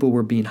that people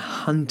were being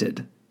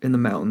hunted in the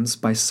mountains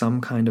by some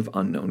kind of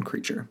unknown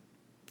creature.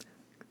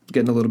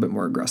 Getting a little bit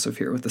more aggressive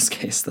here with this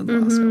case than the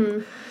last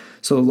one.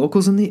 So the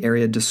locals in the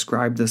area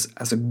described this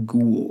as a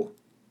ghoul.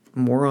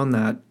 More on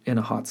that in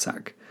a hot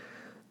sec.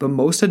 But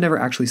most had never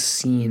actually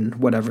seen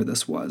whatever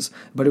this was,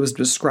 but it was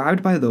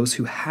described by those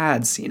who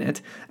had seen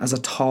it as a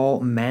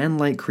tall,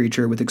 man-like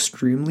creature with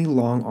extremely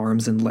long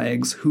arms and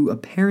legs who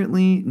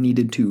apparently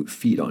needed to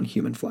feed on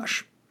human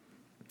flesh.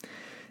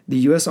 The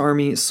U.S.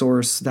 Army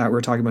source that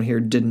we're talking about here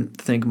didn't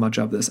think much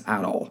of this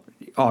at all,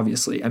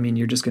 obviously. I mean,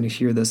 you're just going to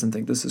hear this and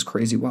think this is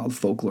crazy wild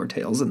folklore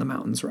tales in the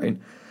mountains, right?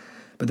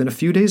 But then a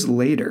few days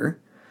later,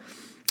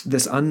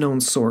 this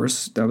unknown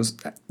source that was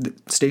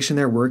stationed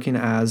there working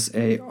as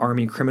a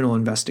Army criminal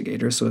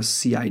investigator, so a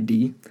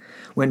CID,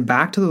 went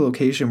back to the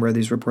location where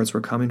these reports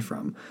were coming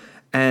from.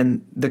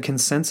 And the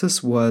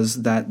consensus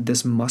was that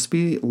this must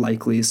be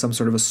likely some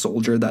sort of a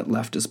soldier that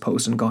left his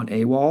post and gone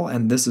AWOL.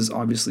 And this is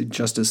obviously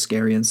just as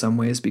scary in some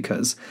ways,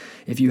 because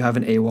if you have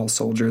an AWOL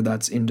soldier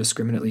that's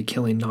indiscriminately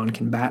killing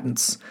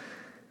non-combatants,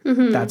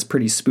 that's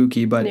pretty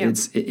spooky, but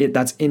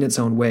that's in its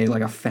own way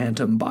like a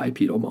phantom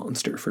bipedal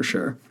monster for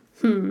sure.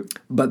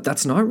 But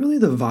that's not really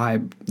the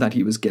vibe that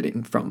he was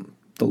getting from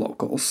the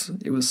locals.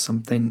 It was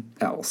something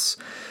else.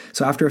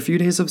 So after a few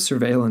days of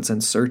surveillance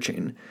and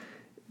searching,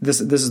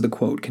 this is the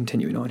quote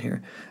continuing on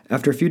here.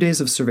 After a few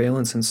days of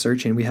surveillance and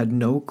searching, we had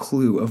no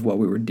clue of what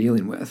we were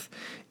dealing with.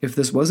 If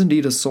this was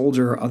indeed a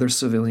soldier or other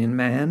civilian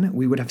man,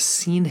 we would have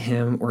seen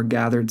him or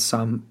gathered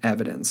some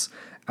evidence.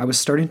 I was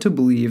starting to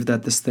believe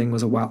that this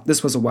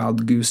was a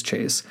wild goose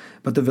chase,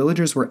 but the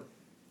villagers were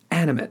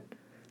animate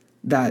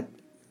that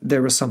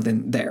there was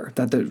something there,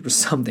 that there was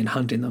something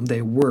hunting them.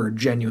 They were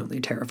genuinely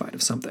terrified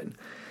of something.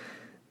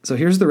 So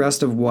here's the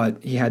rest of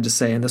what he had to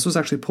say, and this was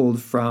actually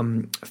pulled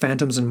from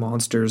Phantoms and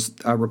Monsters,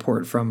 a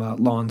report from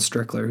Lon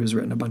Strickler, who's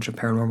written a bunch of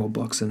paranormal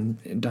books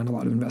and done a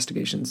lot of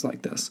investigations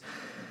like this.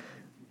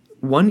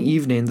 One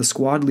evening, the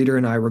squad leader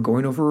and I were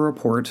going over a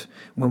report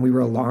when we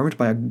were alarmed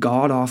by a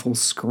god-awful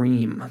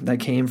scream that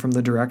came from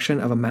the direction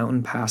of a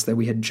mountain pass that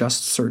we had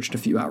just searched a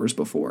few hours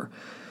before.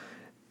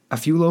 A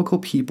few local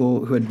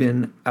people who had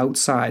been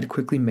outside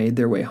quickly made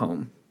their way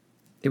home.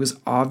 It was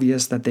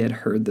obvious that they had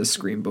heard this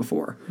scream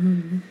before.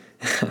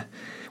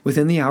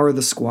 Within the hour,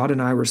 the squad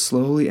and I were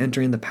slowly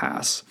entering the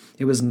pass.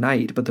 It was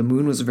night, but the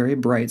moon was very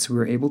bright, so we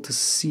were able to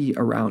see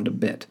around a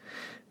bit.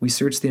 We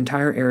searched the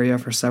entire area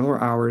for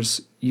several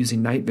hours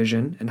using night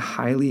vision and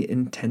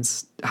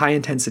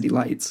high-intensity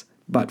lights,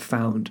 but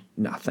found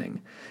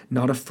nothing.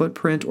 Not a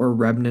footprint or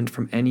remnant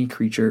from any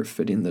creature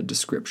fitting the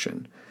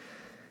description.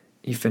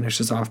 He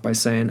finishes off by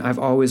saying, I've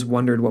always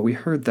wondered what we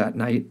heard that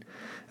night.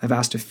 I've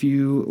asked a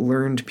few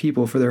learned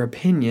people for their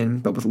opinion,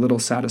 but with little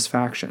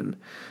satisfaction.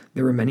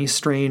 There were many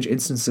strange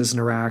instances in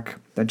Iraq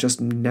that just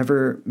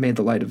never made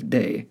the light of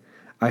day.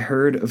 I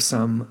heard of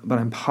some, but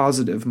I'm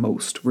positive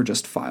most were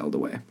just filed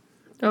away.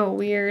 Oh,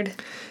 weird.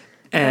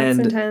 And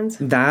that's intense.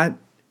 That,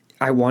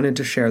 I wanted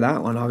to share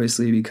that one,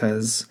 obviously,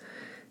 because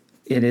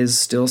it is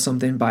still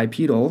something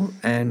bipedal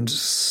and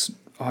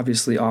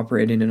obviously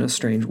operating in a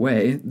strange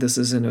way. This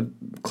is in a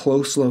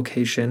close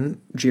location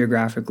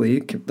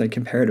geographically, like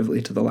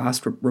comparatively to the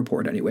last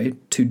report anyway,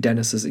 to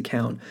Dennis's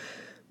account.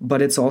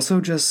 But it's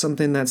also just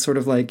something that's sort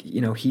of like,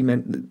 he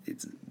meant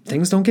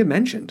things don't get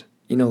mentioned.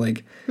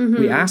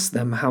 We asked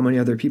them how many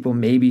other people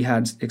maybe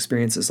had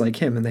experiences like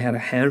him, and they had a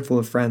handful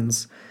of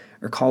friends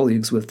or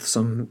colleagues with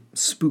some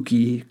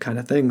spooky kind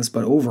of things.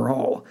 But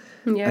overall,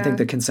 I think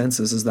the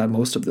consensus is that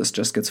most of this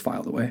just gets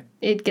filed away.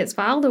 It gets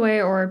filed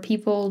away, or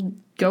people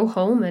go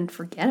home and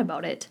forget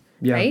about it,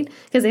 right?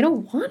 Because they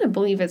don't want to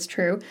believe it's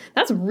true.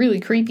 That's really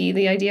creepy,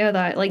 the idea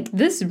that,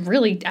 this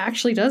really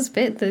actually does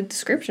fit the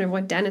description of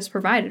what Dennis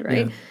provided,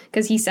 right?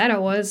 Because he said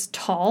it was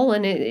tall,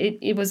 and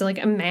it was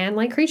like a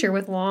man-like creature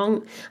with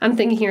long, I'm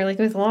thinking here,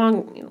 with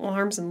long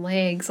arms and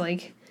legs,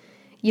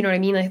 you know what I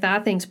mean?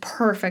 That thing's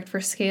perfect for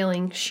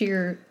scaling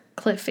sheer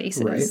cliff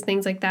faces,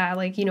 things like that.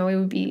 It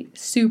would be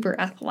super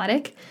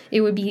athletic. It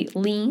would be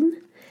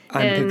lean.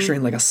 I'm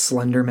picturing a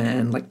slender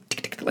man,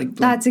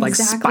 that's like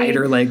exactly,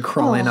 spider leg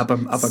crawling up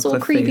a so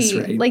cliff creepy.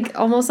 face, right?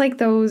 Almost like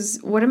those.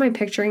 What am I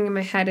picturing in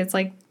my head? It's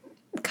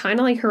kind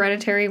of like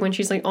Hereditary when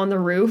she's on the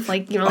roof,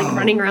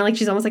 running around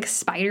she's almost like a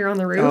spider on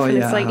the roof, and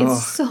it's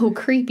it's so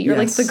creepy. Or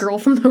the girl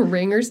from The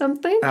Ring or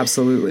something.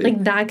 Absolutely,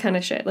 that kind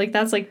of shit.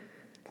 That's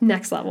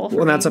next level.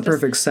 Well, that's a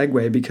perfect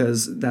segue,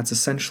 because that's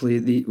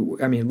essentially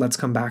let's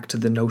come back to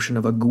the notion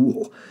of a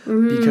ghoul,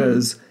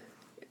 because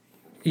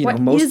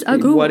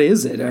what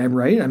is it,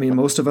 right?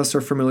 Most of us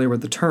are familiar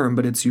with the term,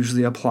 but it's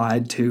usually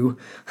applied to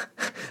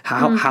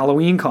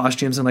Halloween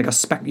costumes and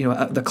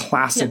the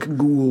classic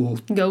ghoul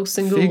ghosts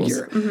and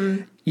figure.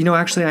 ghouls.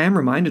 Actually, I am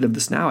reminded of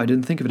this now. I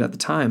didn't think of it at the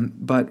time,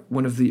 but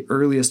one of the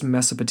earliest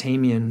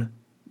Mesopotamian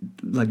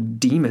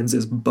demons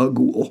is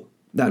Bughuul.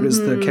 That is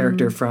the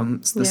character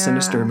from the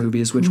Sinister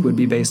movies, which would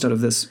be based out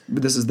of this.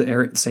 This is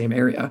the same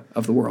area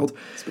of the world.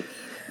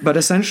 But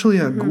essentially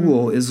a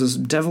ghoul is this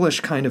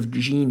devilish kind of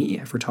genie,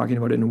 if we're talking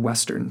about it in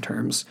Western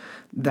terms,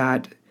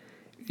 that,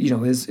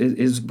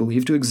 is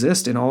believed to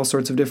exist in all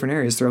sorts of different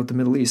areas throughout the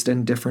Middle East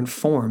in different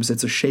forms.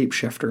 It's a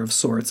shapeshifter of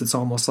sorts. It's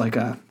almost like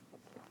I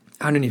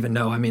don't even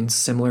know.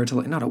 Similar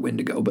to not a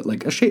Wendigo, but a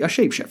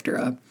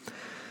shapeshifter.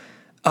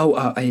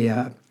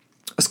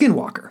 A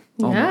skinwalker,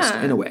 almost,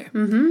 in a way.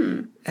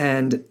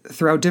 And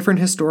throughout different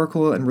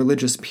historical and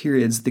religious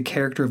periods, the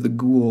character of the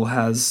ghoul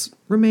has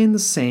remained the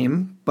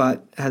same,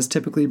 but has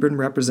typically been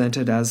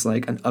represented as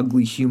an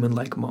ugly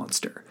human-like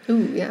monster.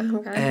 Ooh, yeah,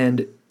 okay.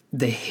 And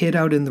they hid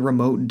out in the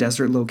remote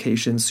desert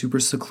locations, super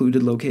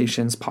secluded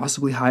locations,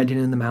 possibly hiding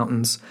in the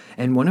mountains.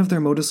 And one of their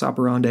modus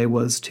operandi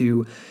was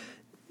to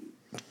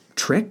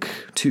trick,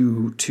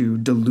 to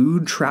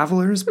delude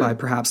travelers by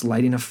perhaps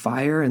lighting a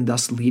fire and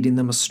thus leading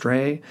them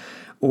astray.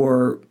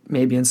 Or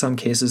maybe in some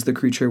cases the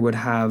creature would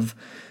have,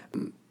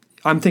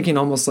 I'm thinking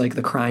almost like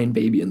the crying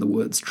baby in the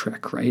woods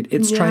trick, right?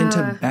 It's trying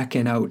to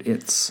becken out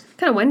its...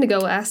 Kind of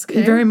Wendigo-esque.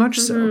 Very much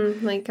so.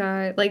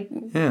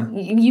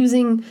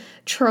 Using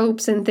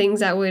tropes and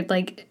things that would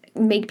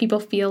make people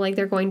feel like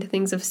they're going to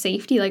things of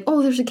safety.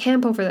 There's a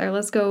camp over there.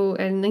 Let's go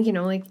and,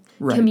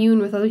 commune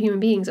with other human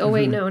beings. Oh,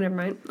 wait, no, never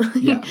mind.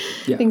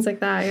 Things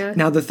like that, yeah.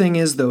 Now, the thing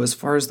is, though, as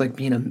far as,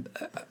 being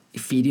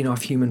feeding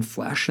off human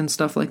flesh and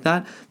stuff like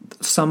that,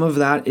 some of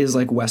that is,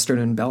 Western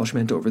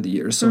embellishment over the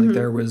years. So,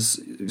 there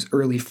was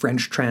early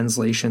French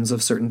translations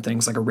of certain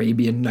things, like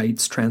Arabian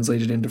Nights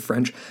translated into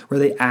French, where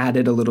they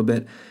added a little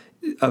bit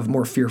of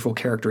more fearful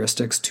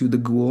characteristics to the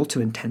ghoul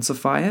to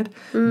intensify it,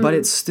 but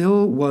it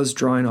still was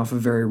drawing off of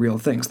very real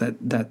things,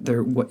 that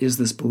there is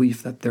this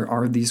belief that there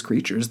are these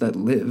creatures that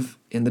live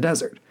in the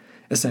desert,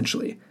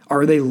 essentially.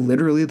 Are they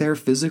literally there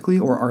physically,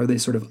 or are they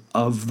sort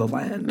of the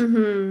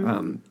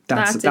land?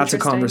 That's a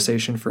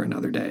conversation for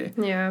another day.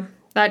 Yeah.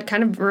 that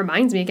kind of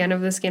reminds me again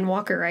of the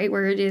Skinwalker, right?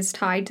 Where it is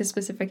tied to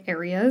specific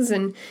areas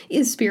and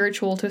is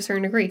spiritual to a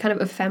certain degree, kind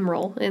of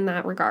ephemeral in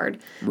that regard,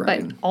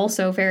 Right. but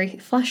also very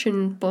flesh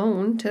and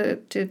bone to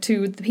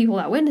the people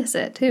that witness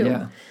it too.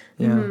 Yeah.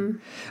 Yeah.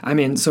 I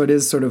mean, so it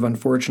is sort of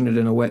unfortunate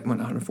in a way, well,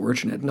 not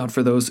unfortunate, not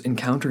for those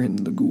encountering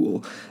the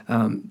ghoul,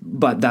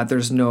 but that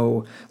there's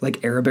no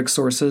like Arabic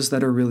sources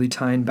that are really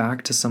tying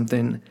back to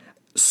something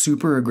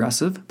super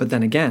aggressive. But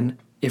then again,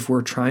 if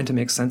we're trying to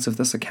make sense of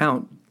this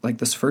account, like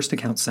this first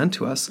account sent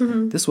to us,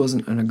 this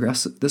wasn't an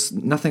aggressive,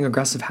 nothing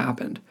aggressive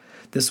happened.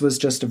 This was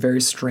just a very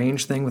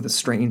strange thing with a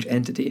strange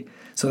entity.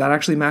 So that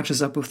actually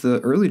matches up with the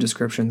early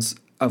descriptions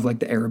of like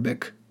the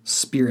Arabic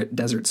spirit,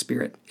 desert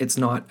spirit. It's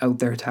not out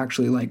there to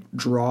actually like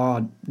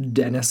draw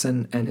Dennis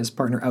and his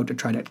partner out to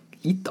try to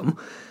eat them,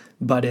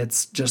 but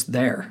it's just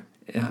there.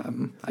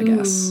 I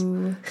guess.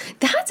 Ooh,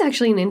 that's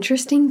actually an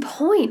interesting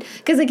point.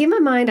 Because like in my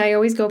mind, I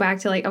always go back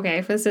to like, okay,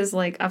 if this is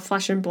like a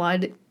flesh and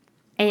blood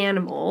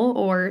animal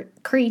or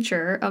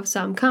creature of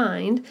some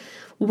kind,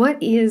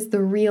 what is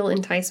the real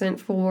enticement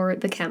for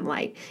the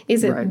Chemlight?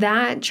 Is it Right.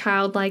 that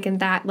childlike and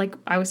that, like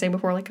I was saying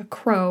before, like a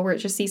crow where it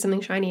just sees something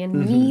shiny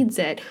and needs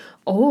it?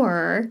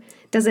 Or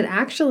does it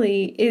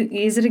actually,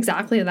 is it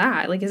exactly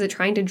that? Like, is it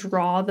trying to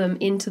draw them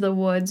into the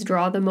woods,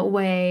 draw them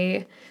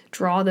away,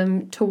 draw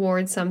them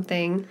towards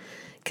something?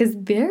 Because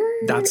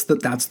That's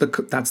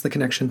the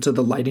connection to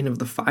the lighting of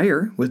the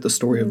fire with the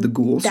story of the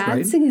ghouls, right?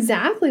 that's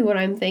exactly what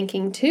I'm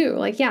thinking too.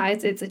 Like, yeah,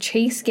 it's a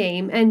chase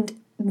game, and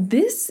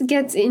this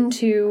gets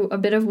into a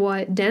bit of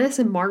what Dennis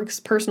and Mark's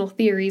personal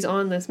theories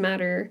on this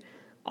matter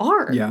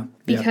are. Yeah.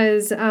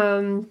 Because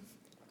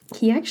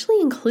he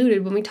actually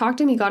included, when we talked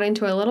to him, he got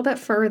into it a little bit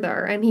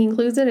further, and he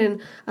includes it in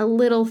a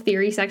little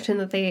theory section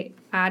that they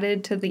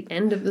added to the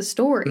end of the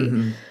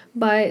story.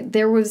 But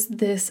there was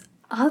this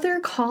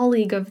other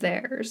colleague of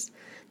theirs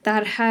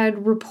that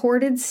had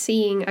reported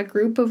seeing a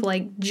group of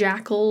like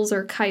jackals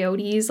or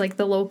coyotes, like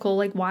the local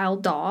like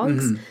wild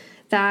dogs,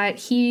 that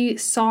he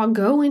saw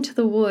go into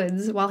the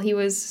woods while he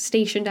was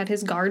stationed at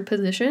his guard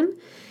position.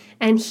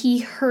 And he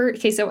heard,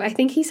 okay, so I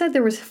think he said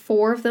there was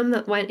 4 of them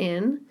that went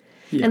in,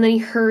 and then he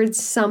heard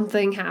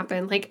something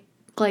happen, like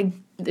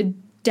the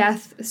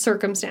death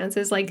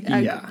circumstances, like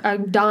a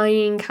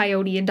dying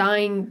coyote, a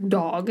dying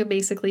dog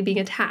basically being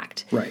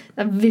attacked. Right.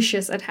 A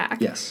vicious attack.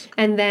 Yes.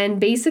 And then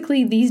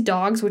basically these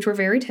dogs, which were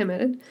very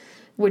timid,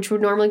 which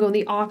would normally go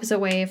the opposite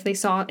way if they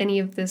saw any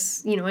of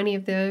this, any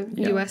of the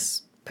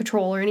U.S.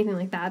 patrol or anything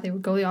like that, they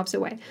would go the opposite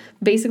way.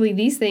 Basically,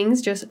 these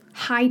things just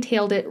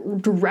hightailed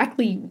it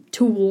directly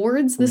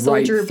towards the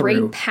soldier,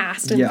 through. right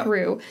past and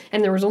through.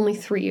 And there was only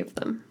 3 of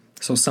them.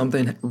 So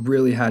something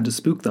really had to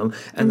spook them.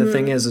 And the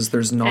thing is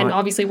there's not... And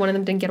obviously one of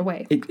them didn't get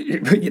away.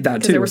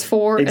 That too. There was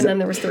 4 and then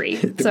there was 3.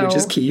 So which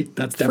is key.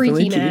 That's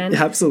definitely freaky, key. man.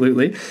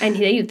 Absolutely. And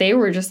they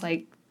were just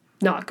like,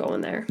 not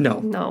going there.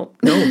 No.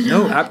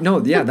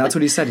 Yeah, that's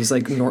what he said. He's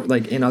like,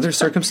 like in other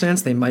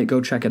circumstance, they might go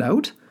check it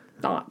out.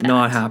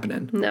 Not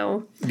happening.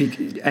 No.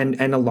 And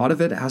a lot of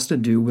it has to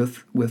do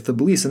with the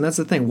beliefs. And that's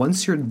the thing.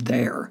 Once you're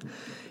there,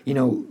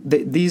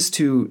 these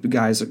 2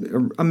 guys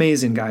are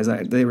amazing guys.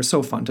 They were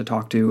so fun to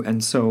talk to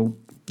and so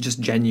just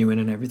genuine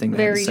and everything.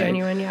 Very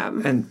genuine, yeah.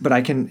 But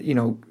I can,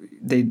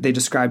 they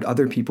described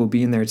other people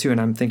being there too.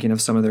 And I'm thinking of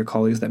some of their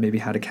colleagues that maybe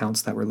had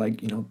accounts that were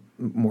like,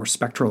 more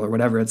spectral or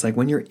whatever. It's like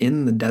when you're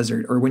in the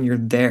desert or when you're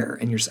there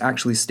and you're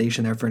actually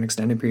stationed there for an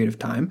extended period of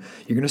time,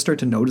 you're going to start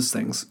to notice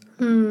things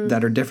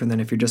that are different than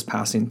if you're just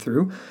passing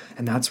through.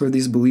 And that's where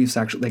these beliefs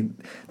actually,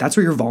 that's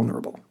where you're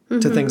vulnerable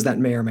to things that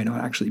may or may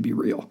not actually be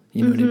real.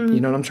 You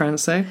know what I'm trying to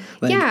say?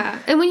 Yeah.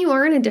 And when you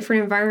are in a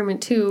different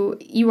environment too,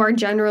 you are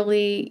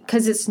generally,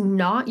 because it's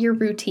not your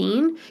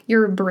routine,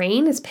 your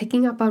brain is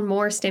picking up on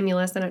more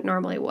stimulus than it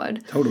normally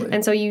would. Totally.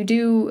 And so you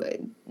do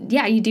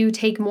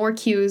take more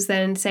cues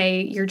than,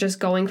 say, you're just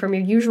going from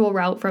your usual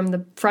route from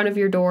the front of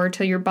your door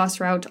to your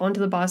bus route onto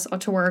the bus or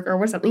to work or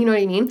what something. You know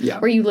what I mean? Yeah.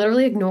 Where you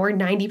literally ignore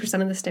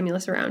 90% of the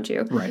stimulus around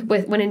you. Right.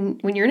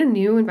 When you're in a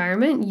new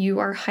environment, you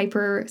are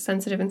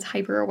hypersensitive and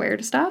hyper aware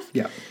to stuff.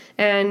 Yeah.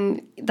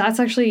 And that's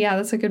actually,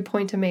 that's a good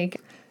point to make.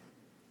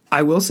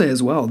 I will say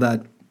as well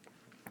that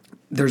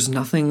there's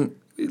nothing,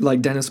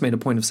 like Dennis made a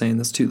point of saying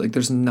this too, like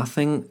there's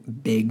nothing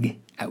big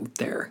out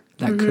there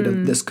that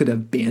this could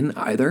have been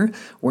either,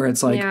 where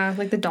it's like,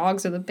 like the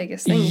dogs are the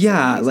biggest thing.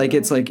 Like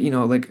it's like,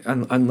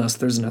 unless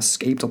there's an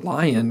escaped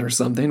lion or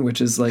something, which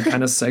is like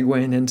kind of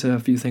segueing into a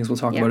few things we'll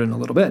talk about in a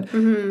little bit.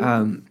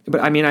 But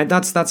I mean,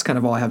 that's kind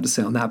of all I have to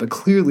say on that. But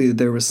clearly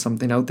there was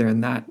something out there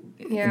in that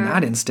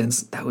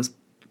instance that was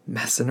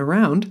messing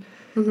around.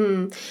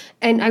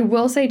 And I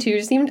will say too,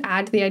 just even to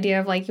add to the idea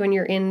of like when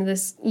you're in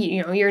this,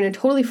 you're in a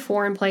totally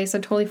foreign place, a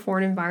totally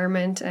foreign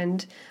environment,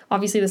 and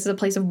obviously this is a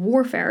place of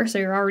warfare, so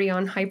you're already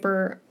on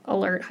hyper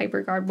alert,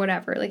 hyper guard,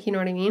 whatever, like, you know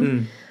what I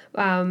mean?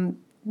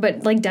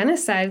 But like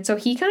Dennis said, so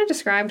he kind of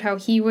described how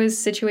he was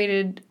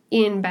situated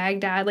in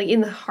Baghdad, like in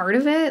the heart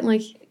of it,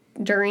 like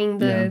during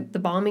the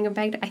bombing of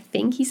Baghdad. I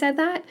think he said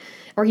that.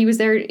 Or he was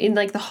there in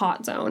like the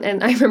hot zone.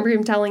 And I remember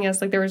him telling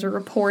us, like, there was a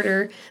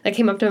reporter that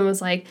came up to him and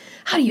was like,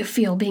 how do you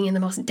feel being in the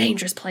most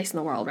dangerous place in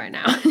the world right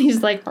now? And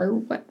he's like,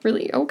 what?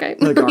 Really? Okay.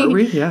 Like, are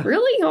we? Yeah.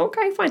 Really?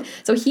 Okay, fine.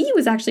 So he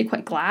was actually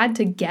quite glad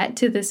to get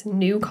to this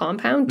new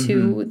compound,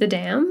 to the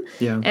dam.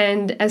 Yeah.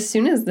 And as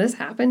soon as this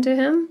happened to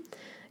him,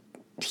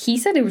 he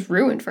said it was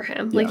ruined for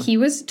him. Like, he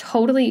was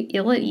totally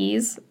ill at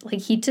ease.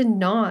 Like, he did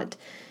not...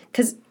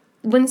 Because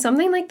when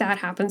something like that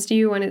happens to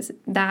you and it's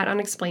that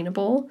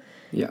unexplainable...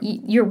 Yeah.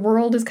 Your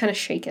world is kind of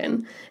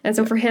shaken. And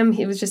so for him,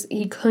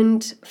 he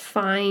couldn't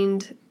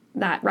find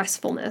that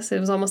restfulness. It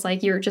was almost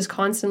like you're just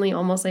constantly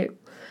almost like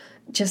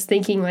just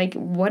thinking like,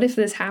 what if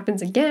this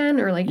happens again?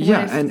 Or like, what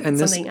if and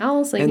something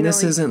else? Like, and you know,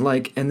 this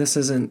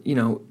isn't, you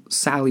know,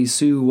 Sally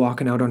Sue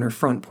walking out on her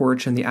front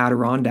porch in the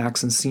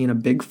Adirondacks and seeing a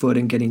Bigfoot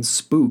and getting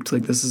spooked.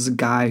 Like, this is a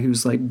guy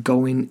who's like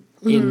going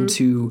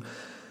into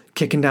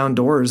kicking down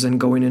doors and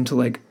going into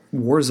like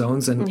war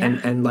zones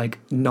and like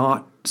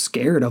not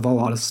scared of a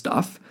lot of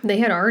stuff. They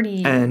had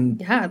already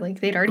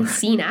they'd already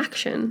seen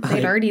action. They'd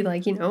Right. already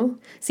like, you know,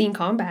 seen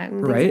combat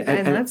and things Right.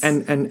 like that.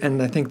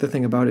 And I think the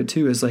thing about it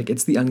too is like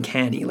it's the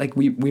uncanny. Like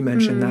we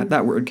mentioned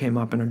that word came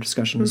up in our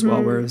discussion as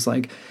well, where it was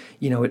like,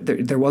 you know,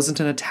 there wasn't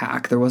an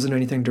attack, there wasn't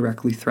anything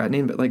directly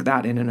threatening, but like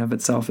that in and of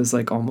itself is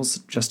like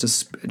almost just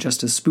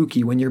as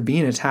spooky. When you're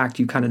being attacked,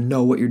 you kind of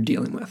know what you're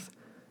dealing with.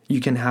 You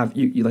can have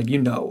you like,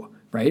 you know.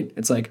 Right?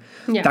 It's like,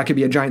 that could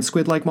be a giant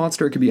squid-like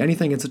monster. It could be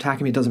anything. It's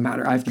attacking me. It doesn't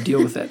matter. I have to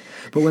deal with it.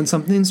 But when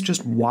something's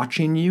just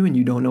watching you and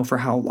you don't know for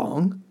how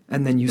long,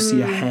 and then you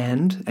see a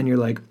hand and you're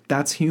like,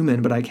 that's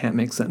human, but I can't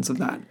make sense of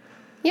that.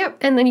 Yep.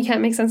 And then you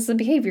can't make sense of the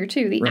behavior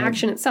too. The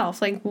action itself.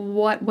 Like,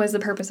 what was the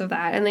purpose of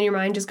that? And then your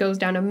mind just goes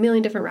down a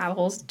million different rabbit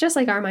holes, just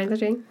like our minds are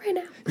doing right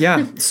now.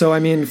 Yeah. So, I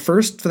mean,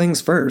 first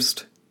things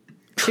first.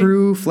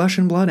 True flesh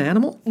and blood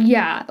animal?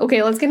 Yeah.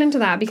 Okay, let's get into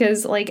that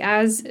because, like,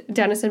 as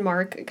Dennis and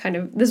Mark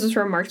this was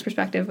from Mark's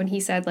perspective when he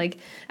said, like,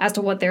 as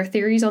to what their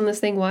theories on this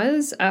thing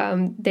was,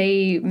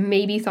 they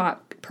maybe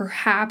thought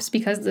perhaps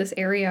because this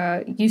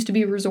area used to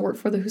be a resort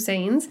for the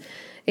Husseins,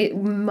 it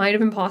might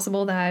have been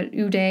possible that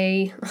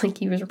Uday, like,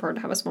 he was reported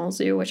to have a small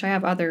zoo, which I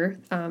have other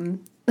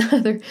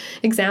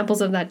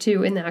examples of that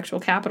too in the actual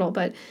capital,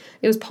 but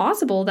it was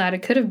possible that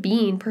it could have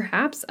been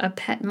perhaps a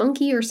pet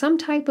monkey or some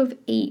type of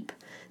ape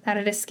that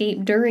had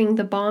escaped during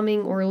the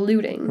bombing or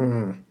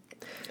looting.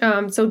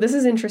 So this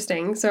is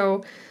interesting.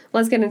 So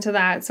let's get into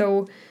that.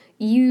 So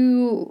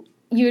you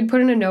had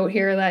put in a note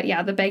here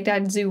that, the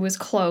Baghdad Zoo was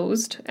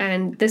closed.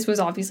 And this was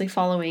obviously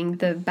following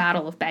the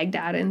Battle of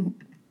Baghdad and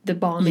the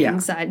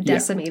bombings that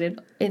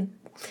decimated it.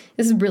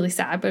 This is really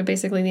sad, but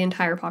basically the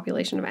entire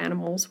population of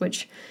animals,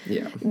 which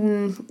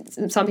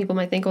some people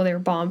might think, they were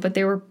bombed, but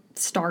they were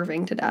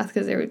starving to death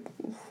because the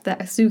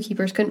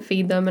zookeepers couldn't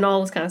feed them and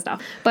all this kind of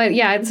stuff. But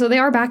so they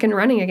are back and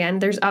running again.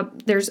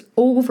 There's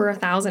over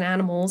 1,000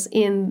 animals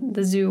in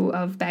the zoo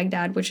of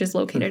Baghdad, which is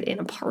located in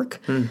a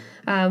park.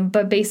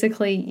 But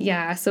basically,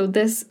 so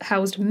this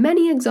housed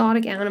many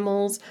exotic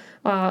animals.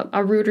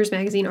 A Reuters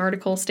magazine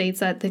article states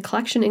that the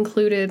collection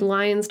included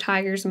lions,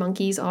 tigers,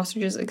 monkeys,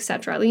 ostriches,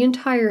 etc. The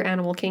entire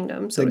animal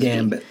kingdom. So the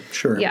gambit,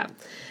 sure. Yeah.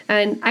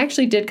 And I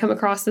actually did come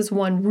across this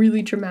one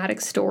really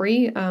dramatic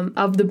story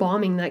of the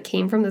bombing that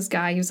came from this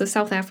guy. He was a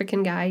South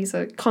African guy. He's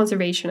a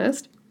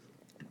conservationist.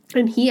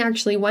 And he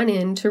actually went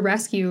in to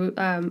rescue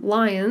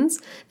lions,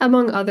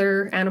 among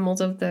other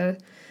animals of the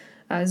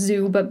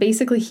zoo. But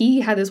basically, he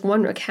had this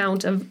one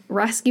account of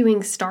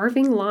rescuing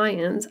starving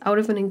lions out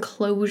of an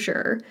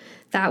enclosure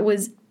that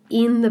was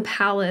in the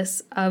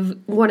palace of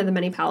one of the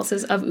many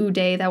palaces of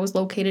Uday that was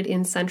located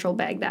in central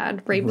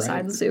Baghdad, right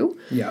beside the zoo.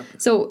 Yeah.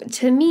 So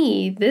to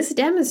me, this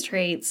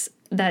demonstrates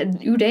that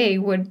Uday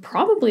would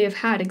probably have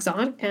had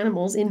exotic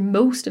animals in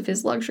most of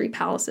his luxury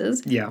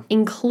palaces,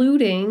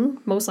 including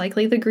most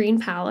likely the Green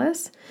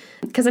Palace.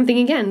 Because I'm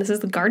thinking, again, this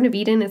is the Garden of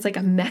Eden. It's like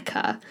a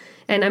mecca.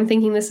 And I'm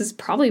thinking this is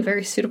probably a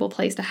very suitable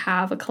place to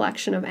have a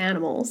collection of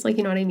animals. Like,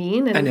 you know what I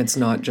mean? And it's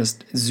not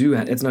just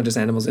it's not just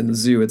animals in the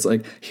zoo. It's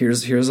like,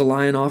 here's a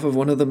lion off of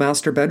one of the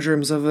master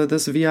bedrooms of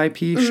this VIP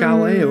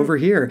chalet over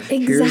here.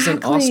 Exactly. Here's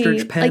an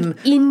ostrich pen.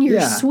 Like, in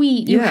your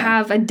suite, you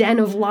have a den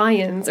of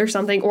lions or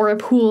something, or a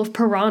pool of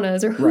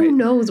piranhas, or who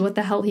knows what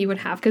the hell he would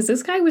have. Because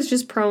this guy was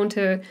just prone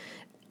to...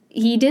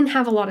 He didn't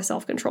have a lot of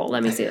self-control,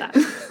 let me say that.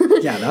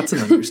 Yeah, that's an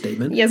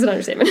understatement. Yes, an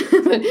understatement.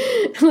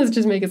 But let's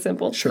just make it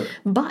simple. Sure.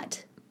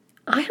 But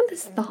I had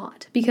this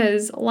thought,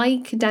 because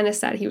like Dennis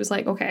said, he was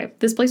like, okay,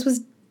 this place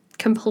was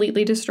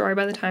completely destroyed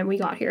by the time we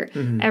got here.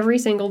 Every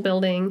single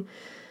building,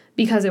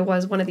 because it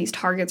was one of these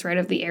targets, right,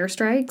 of the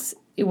airstrikes,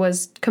 it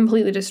was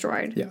completely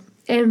destroyed. Yeah.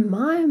 In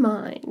my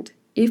mind,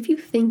 if you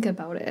think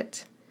about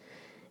it,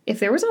 if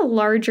there was a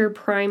larger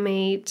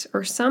primate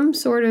or some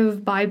sort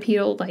of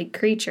bipedal-like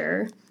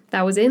creature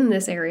that was in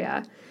this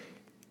area,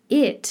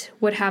 it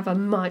would have a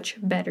much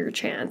better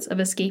chance of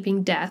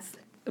escaping death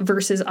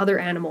versus other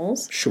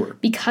animals. Sure.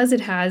 Because it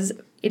has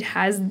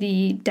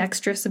the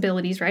dexterous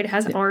abilities, right? It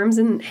has arms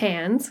and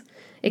hands.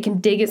 It can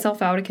dig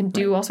itself out. It can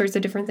do all sorts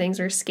of different things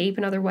or escape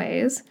in other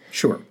ways.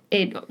 Sure.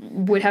 It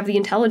would have the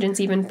intelligence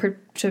even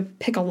to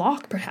pick a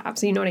lock,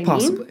 perhaps. You know what I mean?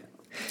 Possibly.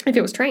 If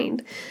it was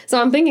trained. So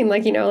I'm thinking,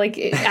 like, you know, like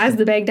as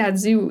the Baghdad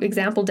Zoo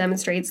example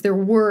demonstrates, there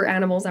were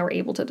animals that were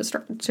able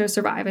to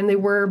survive, and they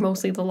were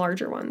mostly the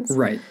larger ones.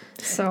 Right.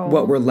 So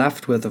What we're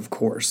left with, of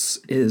course,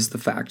 is the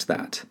fact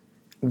that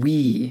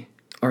we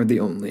are the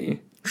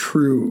only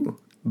true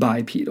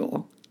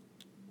bipedal,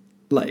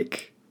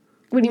 like...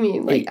 What do you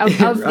mean? Like, of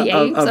the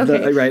apes?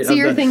 Okay. Right, so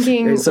you're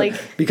thinking, so, like...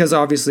 Because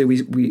obviously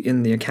we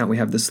in the account we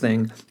have this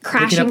thing...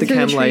 Crashing through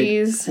the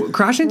trees.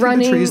 Crashing through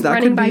the trees, that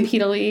running could be...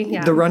 bipedally,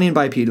 yeah. The running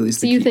bipedally is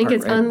the key So you think part,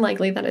 it's right?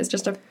 unlikely that it's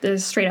just a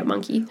straight-up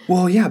monkey?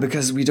 Well, yeah,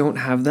 because we don't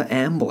have the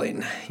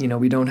ambling. You know,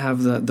 we don't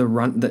have the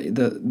run...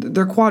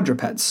 They're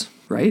quadrupeds,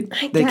 right?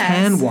 They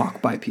can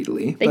walk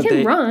bipedally. They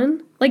can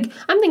run. Like,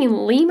 I'm thinking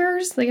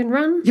lemurs, they can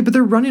run. Yeah, but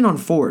they're running on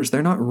fours.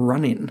 They're not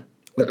running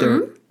with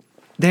their...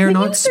 They're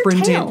not use their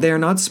sprinting. tail. They're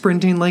not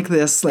sprinting like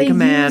this, like They a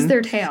man. use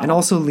their tail. And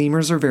also,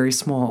 lemurs are very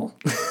small.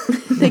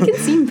 They can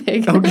seem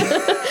big. Okay,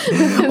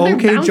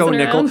 Joe bouncing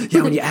Nickel. around.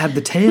 Yeah, when you add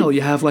the tail,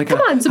 you have like Come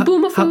on,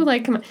 Zaboomafoo,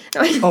 like, come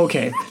on.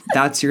 Okay,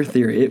 that's your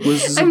theory. It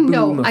was I'm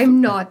Zaboomafoo.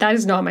 not. That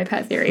is not my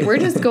pet theory. We're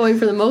just going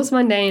from the most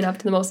mundane up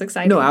to the most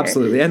exciting. No, here.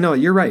 absolutely. And no,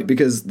 you're right,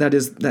 because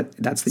that's the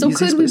So easiest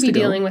could we place be to go.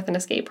 dealing with an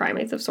escape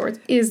primates of sorts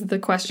is the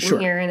question Sure.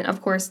 here. And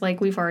of course, like,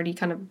 we've already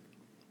kind of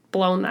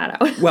blown that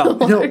out. Well,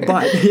 no,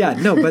 but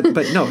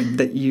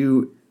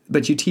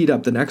you teed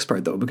up the next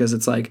part though, because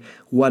it's like,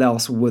 what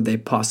else would they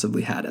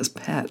possibly had as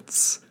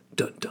pets?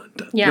 Dun dun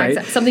dun. Yeah,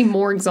 right? something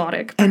more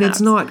exotic. And it's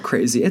perhaps. not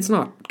crazy. It's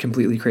not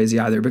completely crazy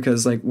either,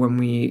 because like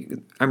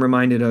I'm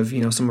reminded of,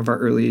 you know, some of our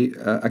early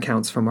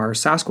accounts from our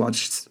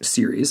Sasquatch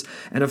series.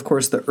 And of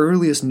course, the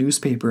earliest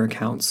newspaper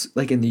accounts,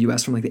 like in the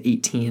US from like the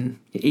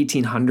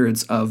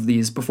 1800s of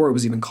these, before it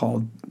was even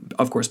called,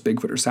 of course,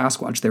 Bigfoot or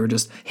Sasquatch, they were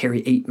just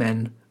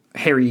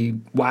hairy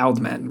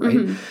wild men,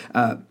 right?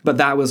 But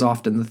that was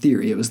often the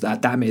theory. It was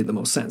that made the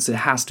most sense. It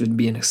has to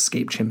be an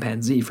escaped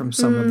chimpanzee from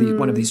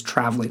one of these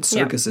traveling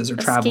circuses or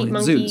Escape traveling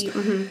monkey,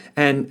 zoos,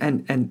 and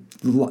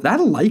that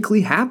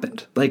likely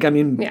happened. Like, I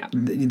mean,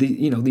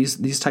 you know,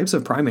 these types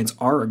of primates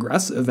are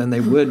aggressive, and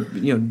they would,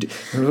 you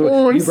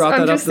know. You brought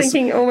that I'm up. just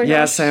thinking, oh my gosh.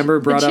 Yes, Amber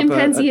brought the up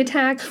chimpanzee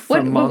attack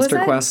from Monster what was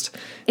that? Quest.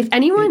 If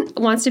anyone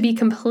wants to be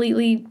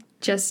completely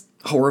just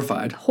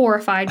Horrified.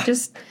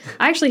 just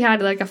I actually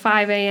had like a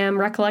 5 a.m.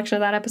 recollection of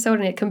that episode,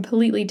 and it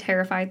completely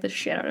terrified the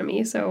shit out of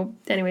me. So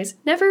anyways,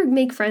 never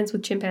make friends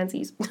with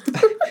chimpanzees.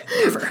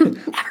 Never.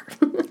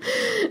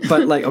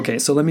 But like, okay,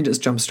 so let me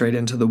just jump straight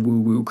into the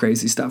woo-woo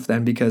crazy stuff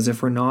then, because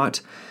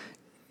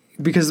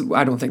because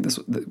I don't think this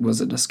was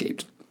an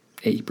escaped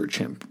ape or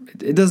chimp.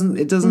 It doesn't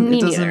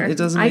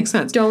make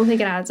sense. I don't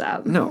think it adds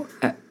up. No,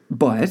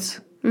 but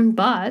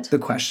But the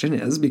question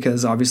is,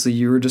 because obviously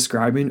you were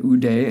describing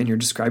Uday and you're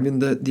describing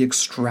the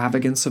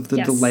extravagance of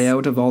the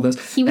layout of all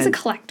this. He was a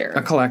collector.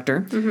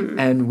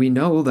 And we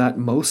know that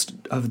most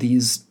of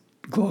these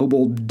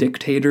global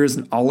dictators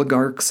and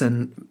oligarchs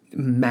and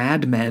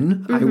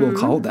madmen, I will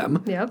call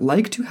them,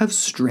 like to have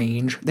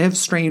strange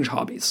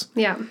hobbies.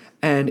 Yeah.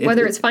 And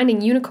whether it's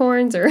finding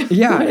unicorns or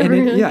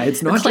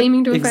it's not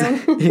claiming to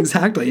have found.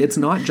 Exactly. It's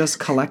not just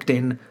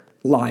collecting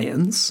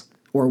lions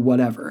or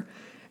whatever.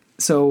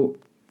 So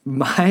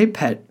my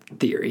pet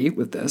theory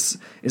with this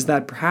is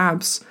that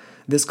perhaps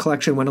this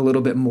collection went a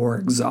little bit more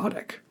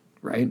exotic,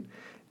 right?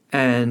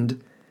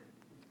 And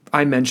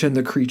I mentioned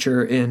the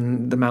creature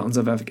in the mountains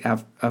of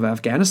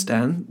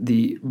Afghanistan,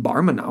 the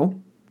Barmanau.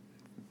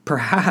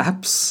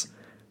 Perhaps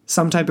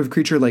some type of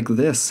creature like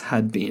this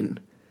had been,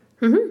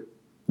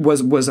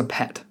 was a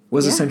pet,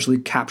 was essentially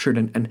captured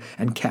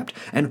and kept.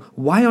 And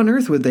why on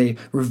earth would they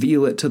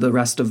reveal it to the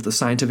rest of the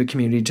scientific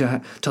community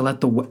to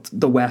let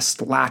the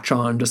West latch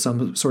on to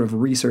some sort of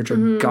research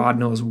or God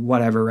knows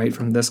whatever, right?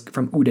 From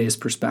Uday's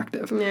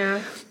perspective.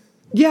 Yeah.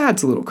 Yeah,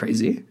 it's a little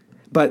crazy.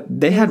 But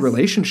they had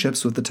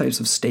relationships with the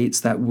types of states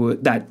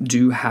that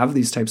do have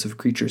these types of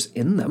creatures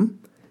in them,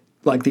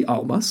 like the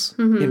Almas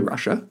in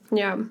Russia.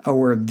 Yeah.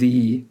 Or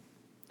the...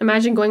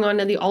 Imagine going on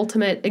to the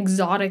ultimate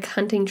exotic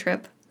hunting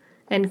trip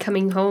and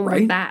coming home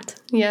with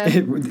that. Yeah.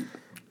 He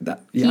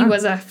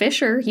was a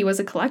fisher. He was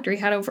a collector.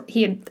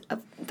 He had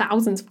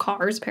thousands of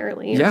cars,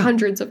 apparently.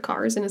 Hundreds of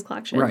cars in his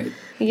collection. Right.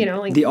 You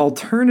know, like... The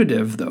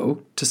alternative,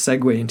 though, to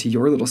segue into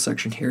your little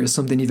section here, is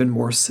something even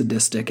more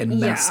sadistic and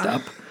messed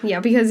up. Yeah,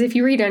 because if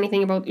you read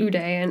anything about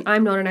Uday, and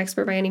I'm not an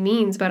expert by any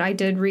means, but I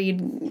did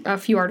read a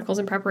few articles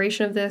in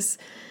preparation of this,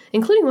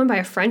 including one by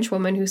a French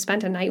woman who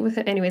spent a night with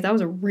it. Anyway, that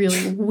was a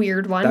really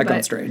weird one. That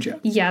got strange, yeah.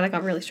 Yeah, that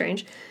got really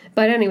strange.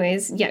 But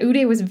anyways, yeah,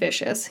 Uday was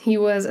vicious. He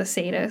was a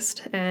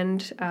sadist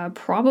and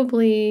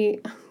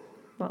probably,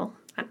 well,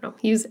 I don't know.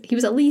 He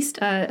was at least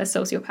a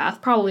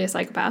sociopath, probably a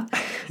psychopath.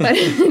 But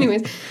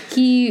anyways,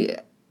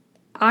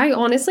 I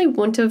honestly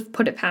wouldn't have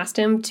put it past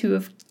him to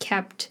have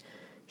kept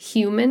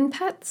human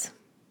pets.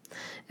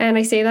 And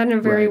I say that in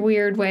a very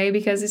weird way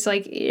because it's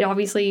like, it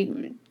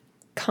obviously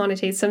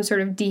connotates some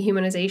sort of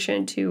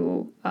dehumanization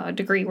to a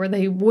degree where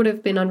they would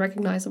have been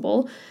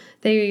unrecognizable.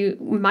 They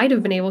might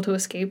have been able to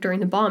escape during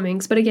the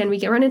bombings. But again,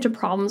 we run into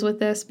problems with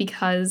this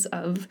because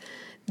of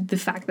the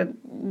fact that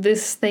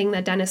this thing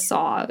that Dennis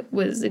saw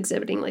was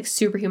exhibiting like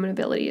superhuman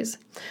abilities.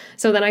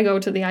 So then I go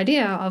to the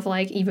idea of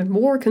like even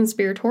more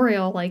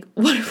conspiratorial, like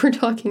what if we're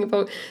talking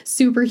about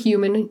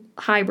superhuman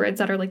hybrids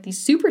that are like these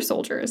super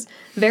soldiers?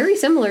 Very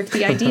similar to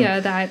the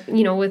idea that,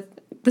 you know, with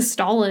the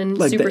Stalin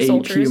like super the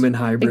soldiers. human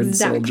hybrid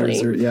Exactly.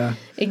 soldiers. Yeah.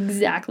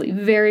 Exactly.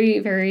 Very,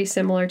 very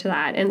similar to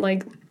that. And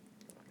like,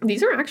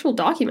 these are actual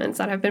documents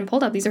that have been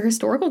pulled up. These are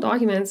historical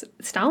documents.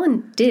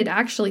 Stalin did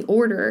actually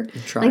order,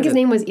 I think his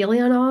name was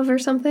Ilyanov or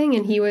something,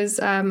 and he was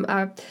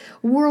a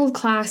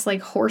world-class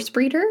like horse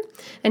breeder,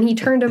 and he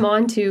turned him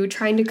on to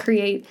trying to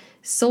create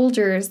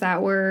soldiers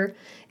that were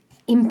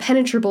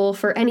impenetrable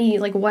for any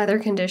like weather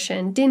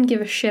condition, didn't give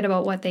a shit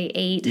about what they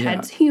ate,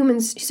 had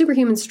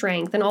superhuman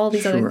strength and all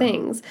these other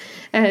things.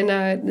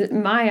 And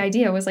my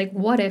idea was like,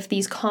 what if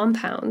these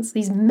compounds,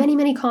 these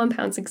many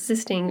compounds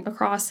existing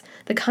across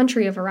the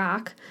country of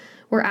Iraq,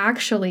 were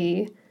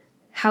actually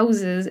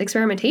houses,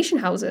 experimentation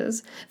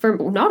houses for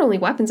not only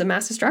weapons of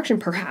mass destruction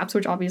perhaps,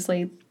 which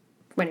obviously,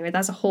 anyway,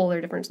 that's a whole other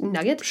different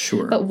nugget.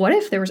 Sure. But what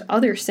if there was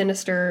other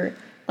sinister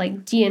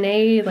like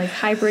DNA, like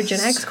hybrid Gen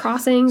X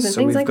crossings and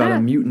things like that. So we've got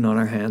a mutant on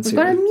our hands We've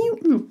here. got a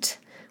mutant,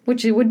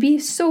 which it would be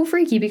so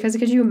freaky because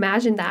could you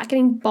imagine that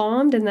getting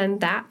bombed and then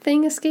that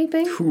thing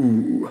escaping?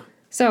 Ooh.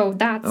 So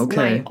that's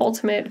my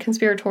ultimate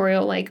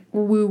conspiratorial, like,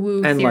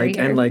 woo-woo and theory like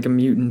here. And like a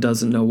mutant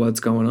doesn't know what's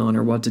going on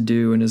or what to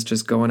do and is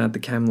just going at the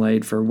chem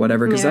light for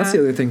whatever. Because that's the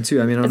other thing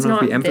too. I mean, I don't know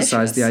if we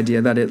emphasize the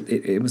idea that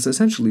it was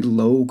essentially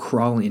low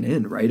crawling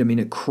in, right? I mean,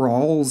 it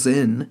crawls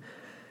in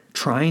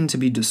trying to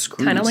be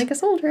discreet. Kind of like a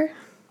soldier.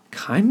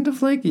 Kind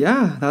of like,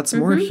 yeah, that's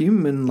more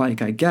human-like,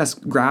 I guess.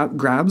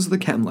 Grabs the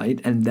chem light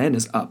and then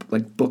is up,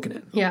 like, booking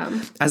it. Yeah.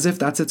 As if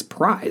that's its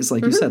prize,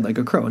 like you said, like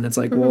a crow. And it's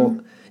like, well,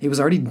 it was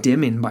already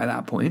dimming by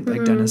that point,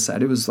 like Dennis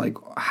said. It was like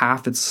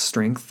half its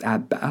strength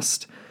at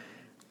best.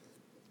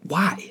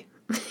 Why?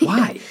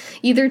 Why?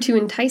 Either to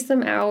entice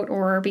them out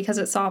or because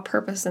it saw a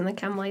purpose in the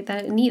chem light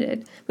that it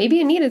needed. Maybe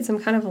it needed some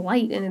kind of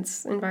light in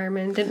its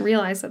environment and didn't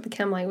realize that the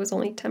chem light was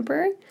only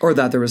temporary. Or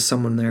that there was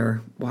someone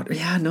there.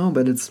 Yeah, no,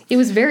 but it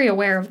was very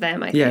aware of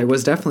them, I think. Yeah, it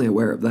was definitely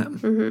aware of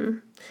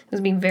them. It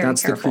was being very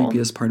careful. That's the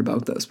creepiest part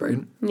about this, right?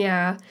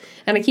 Yeah.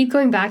 And I keep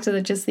going back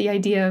to just the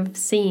idea of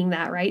seeing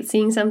that, right?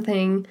 Seeing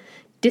something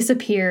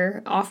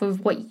disappear off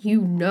of what you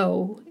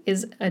know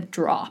is a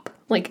drop,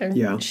 like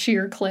a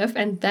sheer cliff,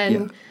 and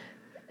then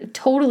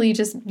totally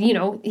just, you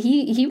know,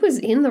 he was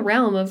in the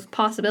realm of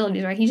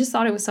possibilities, right? He just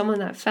thought it was someone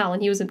that fell,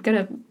 and he was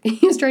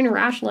trying to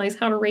rationalize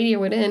how to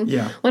radio it in,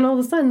 when all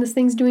of a sudden this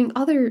thing's doing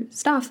other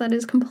stuff that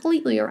is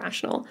completely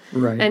irrational,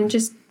 right? And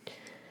just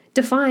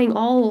defying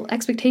all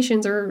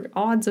expectations or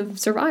odds of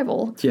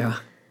survival. Yeah.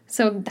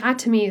 So that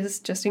to me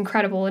is just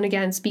incredible, and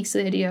again speaks to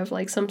the idea of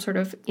like some sort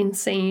of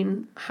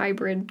insane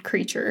hybrid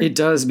creature. It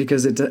does,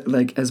 because it,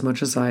 like, as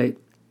much as I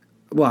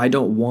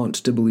don't want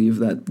to believe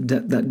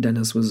that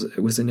Dennis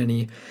was in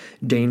any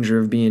danger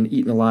of being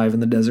eaten alive in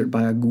the desert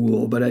by a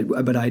ghoul, but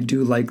I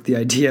do like the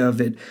idea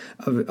of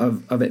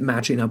it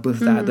matching up with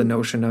that, the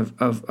notion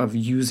of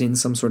using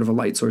some sort of a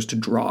light source to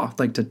draw,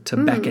 like to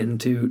beckon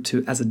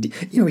to as a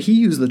he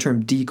used the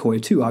term decoy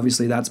too.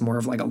 Obviously, that's more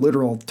of like a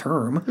literal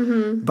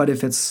term, but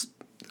if it's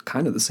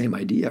kind of the same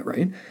idea,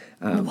 right?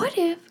 What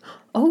if?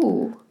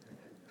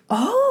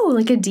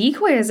 Like a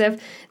decoy, as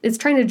if it's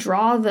trying to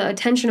draw the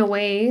attention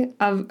away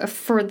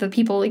for the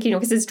people, like, you know,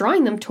 because it's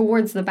drawing them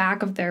towards the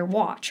back of their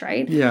watch,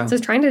 right? Yeah. So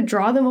it's trying to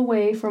draw them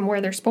away from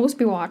where they're supposed to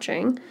be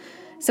watching.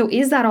 So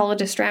is that all a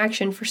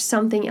distraction for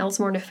something else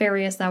more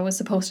nefarious that was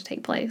supposed to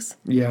take place?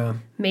 Yeah.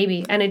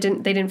 Maybe, and they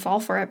didn't fall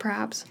for it,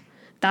 perhaps.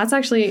 That's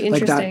actually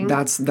interesting.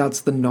 Like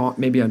that's the not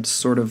maybe a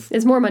sort of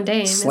it's more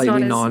mundane,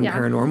 slightly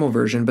non-paranormal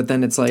version, but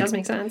then it's like it does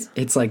make sense.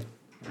 It's like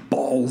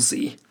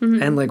ballsy,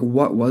 and like,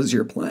 what was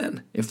your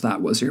plan if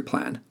that was your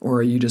plan, or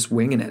are you just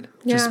winging it,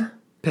 just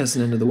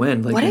pissing into the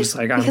wind? Like, what you're if, just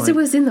like, because it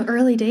was in the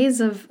early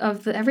days of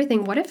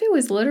everything. What if it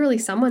was literally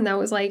someone that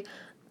was like,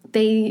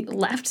 they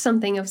left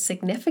something of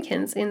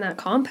significance in that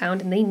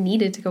compound and they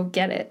needed to go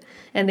get it,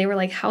 and they were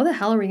like, how the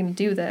hell are we going to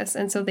do this?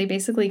 And so they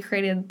basically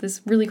created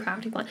this really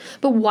crafty plan.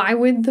 But why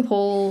would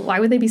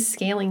they be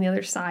scaling the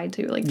other side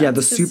too? Like,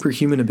 the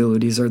superhuman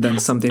abilities are then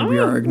something we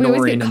are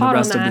ignoring in the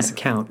rest of this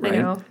account, right? I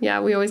know.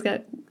 Yeah, we always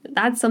get,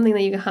 that's something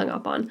that you get hung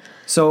up on.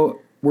 So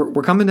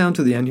we're coming down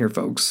to the end here,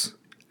 folks,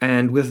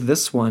 and with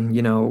this one,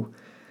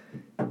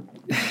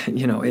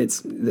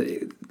 it's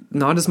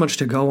not as much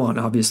to go on,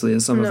 obviously,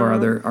 as some of our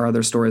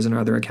other stories and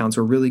our other accounts.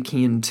 We're really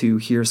keen to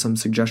hear some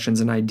suggestions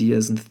and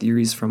ideas and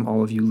theories from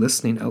all of you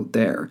listening out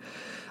there.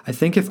 I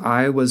think if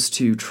I was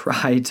to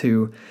try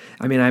to,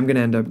 I'm going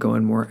to end up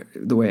going more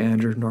the way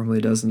Andrew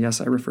normally does, and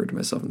yes, I refer to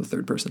myself in the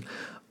third person,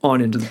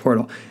 on into the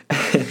portal.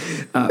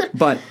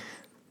 But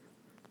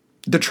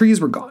the trees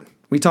were gone.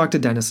 We talked to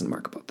Dennis and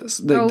Mark about this.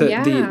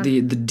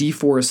 The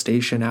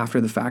deforestation after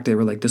the fact, they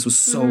were like, this was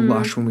so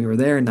lush when we were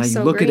there. And now you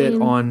So look at it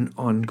green.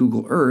 on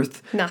Google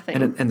Earth.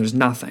 Nothing. And there's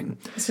nothing.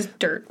 It's just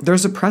dirt.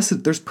 There's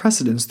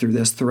precedence through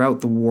this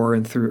throughout the war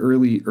and through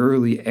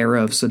early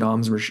era of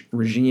Saddam's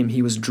regime.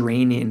 He was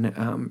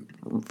draining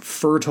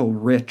fertile,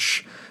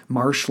 rich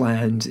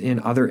marshland in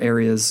other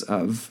areas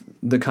of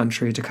the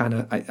country to kind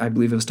of, I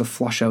believe it was to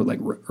flush out like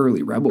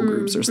early rebel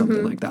groups or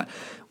something like that.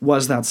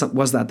 Was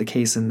that the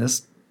case in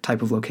this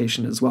type of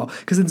location as well?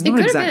 Because it's not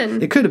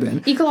exactly. It could have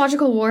been.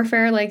 Ecological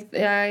warfare, like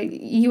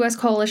U.S.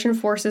 coalition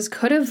forces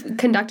could have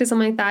conducted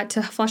something like that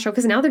to flush out,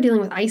 because now they're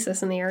dealing with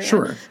ISIS in the area.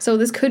 Sure. So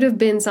this could have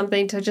been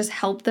something to just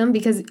help them,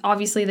 because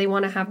obviously they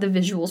want to have the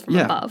visuals from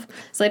above.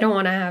 So they don't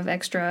want to have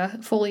extra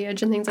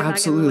foliage and things like that.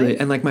 Absolutely.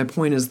 And like my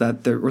point is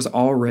that there was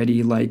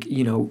already, like,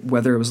 you know,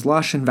 whether it was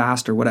lush and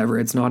vast or whatever,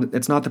 it's not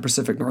the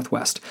Pacific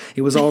Northwest.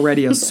 It was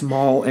already a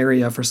small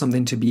area for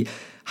something to be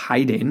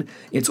hiding.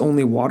 Its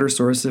only water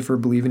source, if we're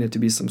believing it to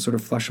be some sort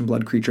of flesh and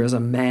blood creature, is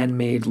a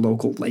man-made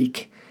local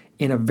lake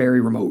in a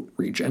very remote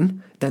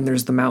region. Then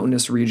there's the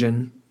mountainous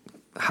region,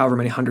 however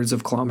many hundreds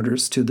of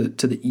kilometers to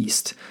the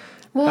east.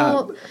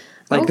 Well,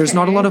 there's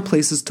not a lot of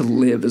places to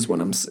live is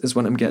what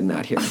I'm getting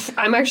at here.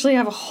 I'm actually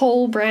have a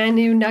whole brand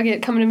new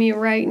nugget coming to me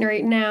right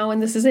now,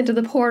 and this is Into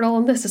the Portal,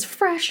 and this is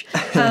fresh.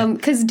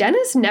 Because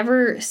Dennis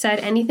never said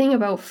anything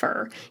about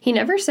fur. He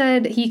never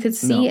said he could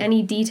see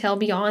any detail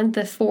beyond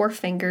the four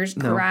fingers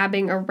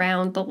grabbing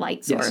around the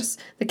light source,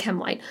 the chem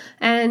light.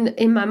 And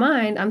in my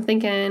mind, I'm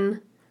thinking,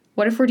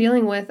 what if we're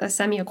dealing with a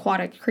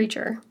semi-aquatic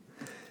creature?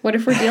 What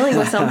if we're dealing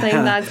with something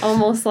that's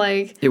almost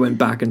like... It went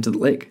back into the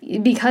lake.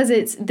 Because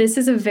this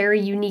is a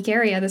very unique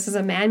area. This is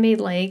a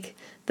man-made lake.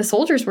 The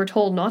soldiers were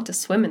told not to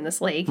swim in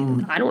this lake.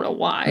 I don't know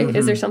why. Mm-hmm.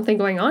 Is there something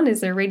going on? Is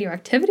there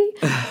radioactivity?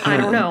 I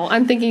don't know.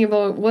 I'm thinking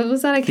about, what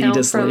was that account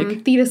Thetis from?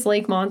 Lake. Thetis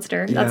Lake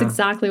Monster. Yeah. That's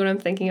exactly what I'm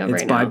thinking of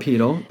It's right now.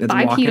 bipedal. It's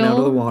walking out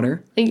of the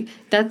water.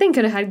 That thing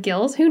could have had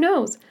gills. Who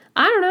knows?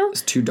 I don't know.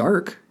 It's too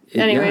dark.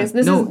 Anyways,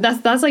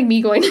 that's like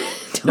me going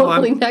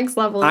totally next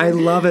level. I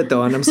love it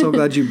though, and I'm so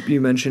glad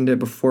you mentioned it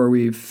before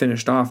we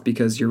finished off,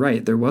 because you're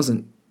right. There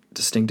wasn't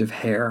distinctive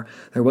hair.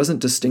 There wasn't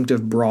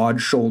distinctive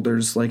broad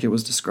shoulders like it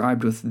was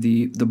described with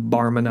the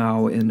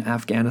Barmanau in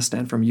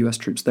Afghanistan from U.S.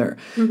 troops there.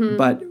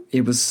 But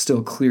it was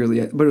still clearly,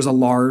 but it was a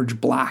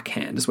large black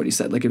hand, is what he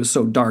said. Like, it was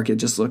so dark, it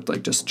just looked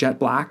like just jet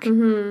black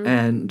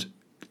and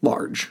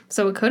large.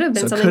 So it could have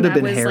been something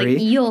that was hairy,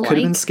 like eel-like. could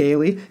have been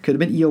scaly, could have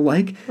been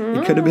eel-like.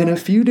 It could have been a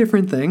few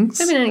different things.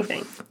 Could have been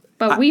anything.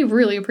 But we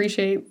really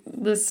appreciate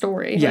this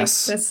story.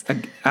 Yes, this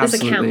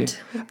absolutely.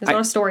 account. It's not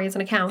a story, it's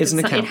an account. It's an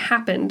account. It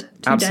happened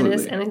to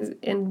Absolutely. Dennis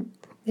and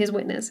his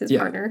witness, his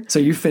partner. So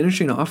you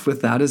finishing off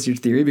with that as your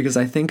theory? Because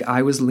I think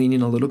I was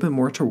leaning a little bit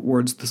more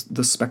towards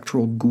the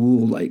spectral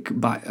ghoul-like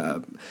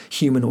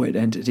humanoid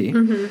entity,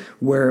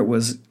 where it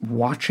was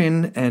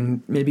watching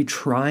and maybe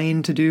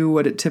trying to do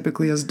what it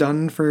typically has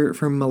done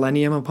for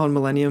millennium upon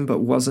millennium, but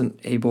wasn't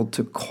able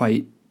to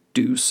quite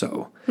do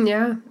so.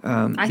 Yeah.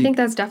 I think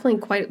that's definitely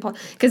quite...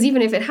 Because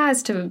even if it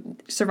has to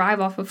survive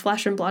off of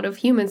flesh and blood of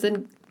humans,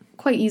 then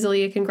quite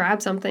easily it can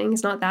grab something.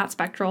 It's not that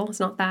spectral. It's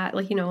not that,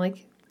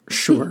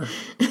 Sure.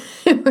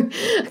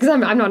 Because I'm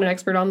not an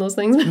expert on those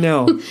things.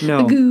 No.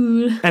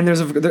 Good. And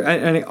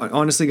and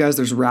honestly, guys,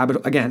 there's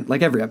again,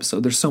 like every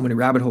episode, there's so many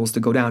rabbit holes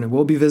to go down, and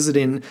we'll be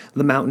visiting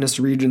the mountainous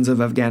regions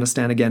of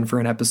Afghanistan again for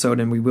an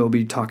episode, and we will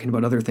be talking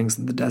about other things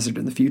in the desert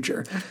in the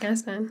future.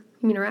 Afghanistan?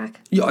 You mean Iraq?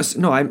 Yes,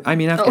 no, I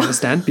mean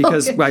Afghanistan,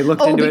 because I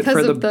looked into it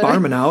for the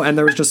Barmanau, and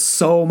there was just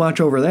so much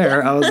over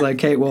there. I was like,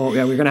 okay, well,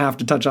 yeah, we're going to have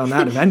to touch on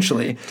that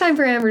eventually. Time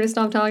for Amber to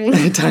stop talking.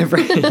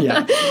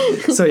 Yeah.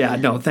 So yeah,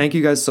 no, thank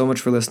you guys so much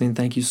for listening.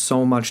 Thank you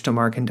so much to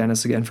Mark and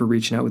Dennis again for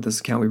reaching out with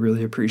this account. We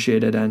really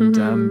appreciate it, and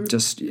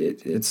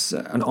it's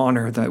an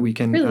honor that we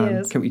can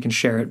we can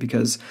share it,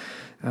 because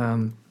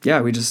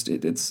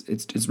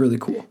it's really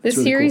cool. This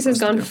series has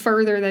gone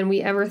further than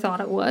we ever thought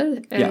it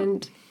would,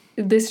 and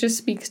this just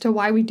speaks to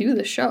why we do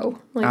the show.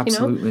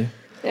 Absolutely.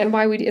 And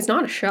why it's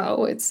not a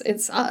show. It's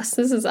us.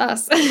 This is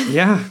us.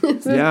 Yeah.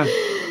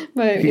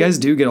 But you guys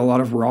do get a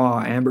lot of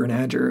raw Amber and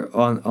Andrew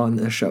on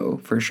this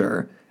show for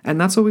sure, and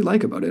that's what we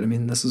like about it. I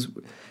mean,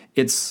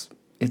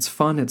 it's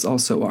fun. It's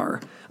also our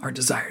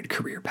desired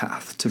career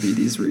path to be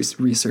these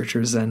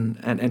researchers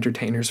and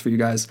entertainers for you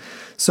guys.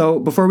 So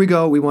before we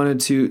go, we wanted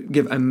to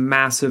give a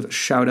massive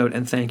shout out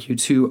and thank you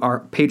to our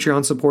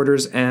Patreon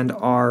supporters and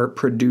our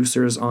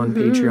producers on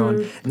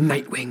Patreon,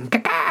 Nightwing,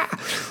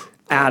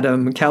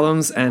 Adam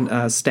Kellums,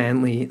 and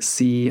Stanley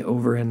C.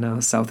 over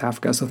in South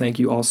Africa. So thank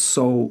you all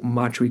so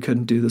much. We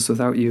couldn't do this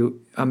without you.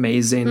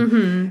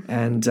 Amazing.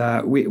 And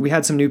we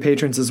had some new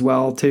patrons as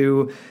well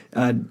too.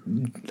 I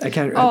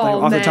can't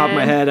off the top of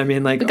my head. I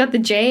mean, we got the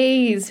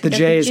Jays, got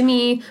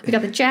Jimmy, we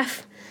got the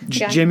Jeff.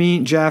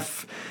 Jimmy,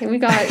 Jeff. We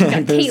got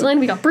Caitlin,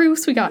 we got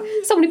Bruce, we got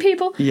so many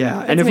people. Yeah,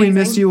 That's and if amazing. we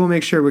missed you, we'll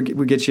make sure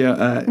we get you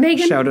a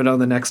shout out on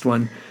the next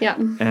one. Yeah.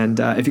 And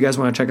if you guys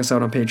want to check us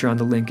out on Patreon,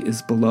 the link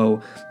is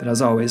below. But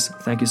as always,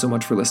 thank you so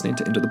much for listening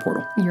to Into the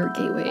Portal. Your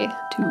gateway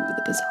to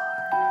the bizarre.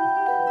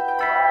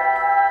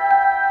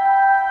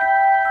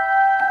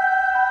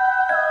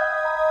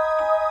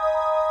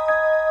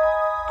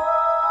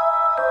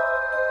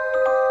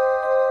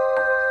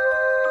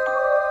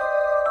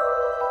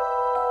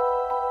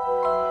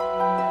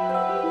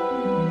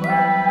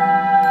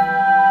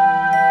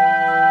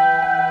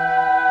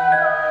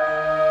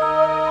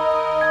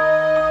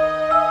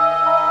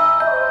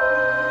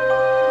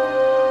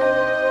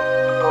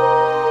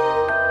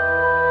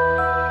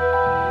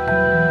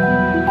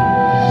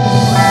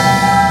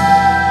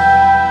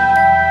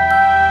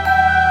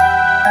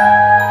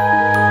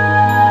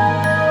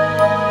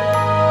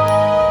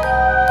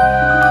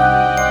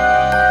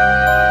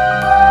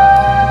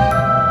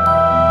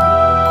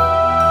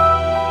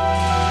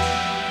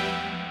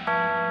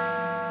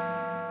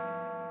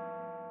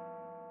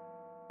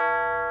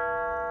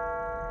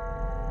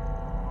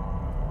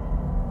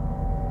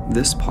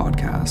 This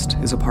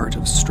podcast is a part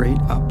of Straight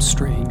Up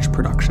Strange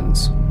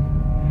Productions.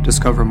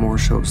 Discover more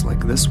shows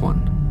like this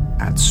one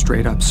at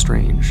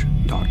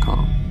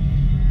straightupstrange.com.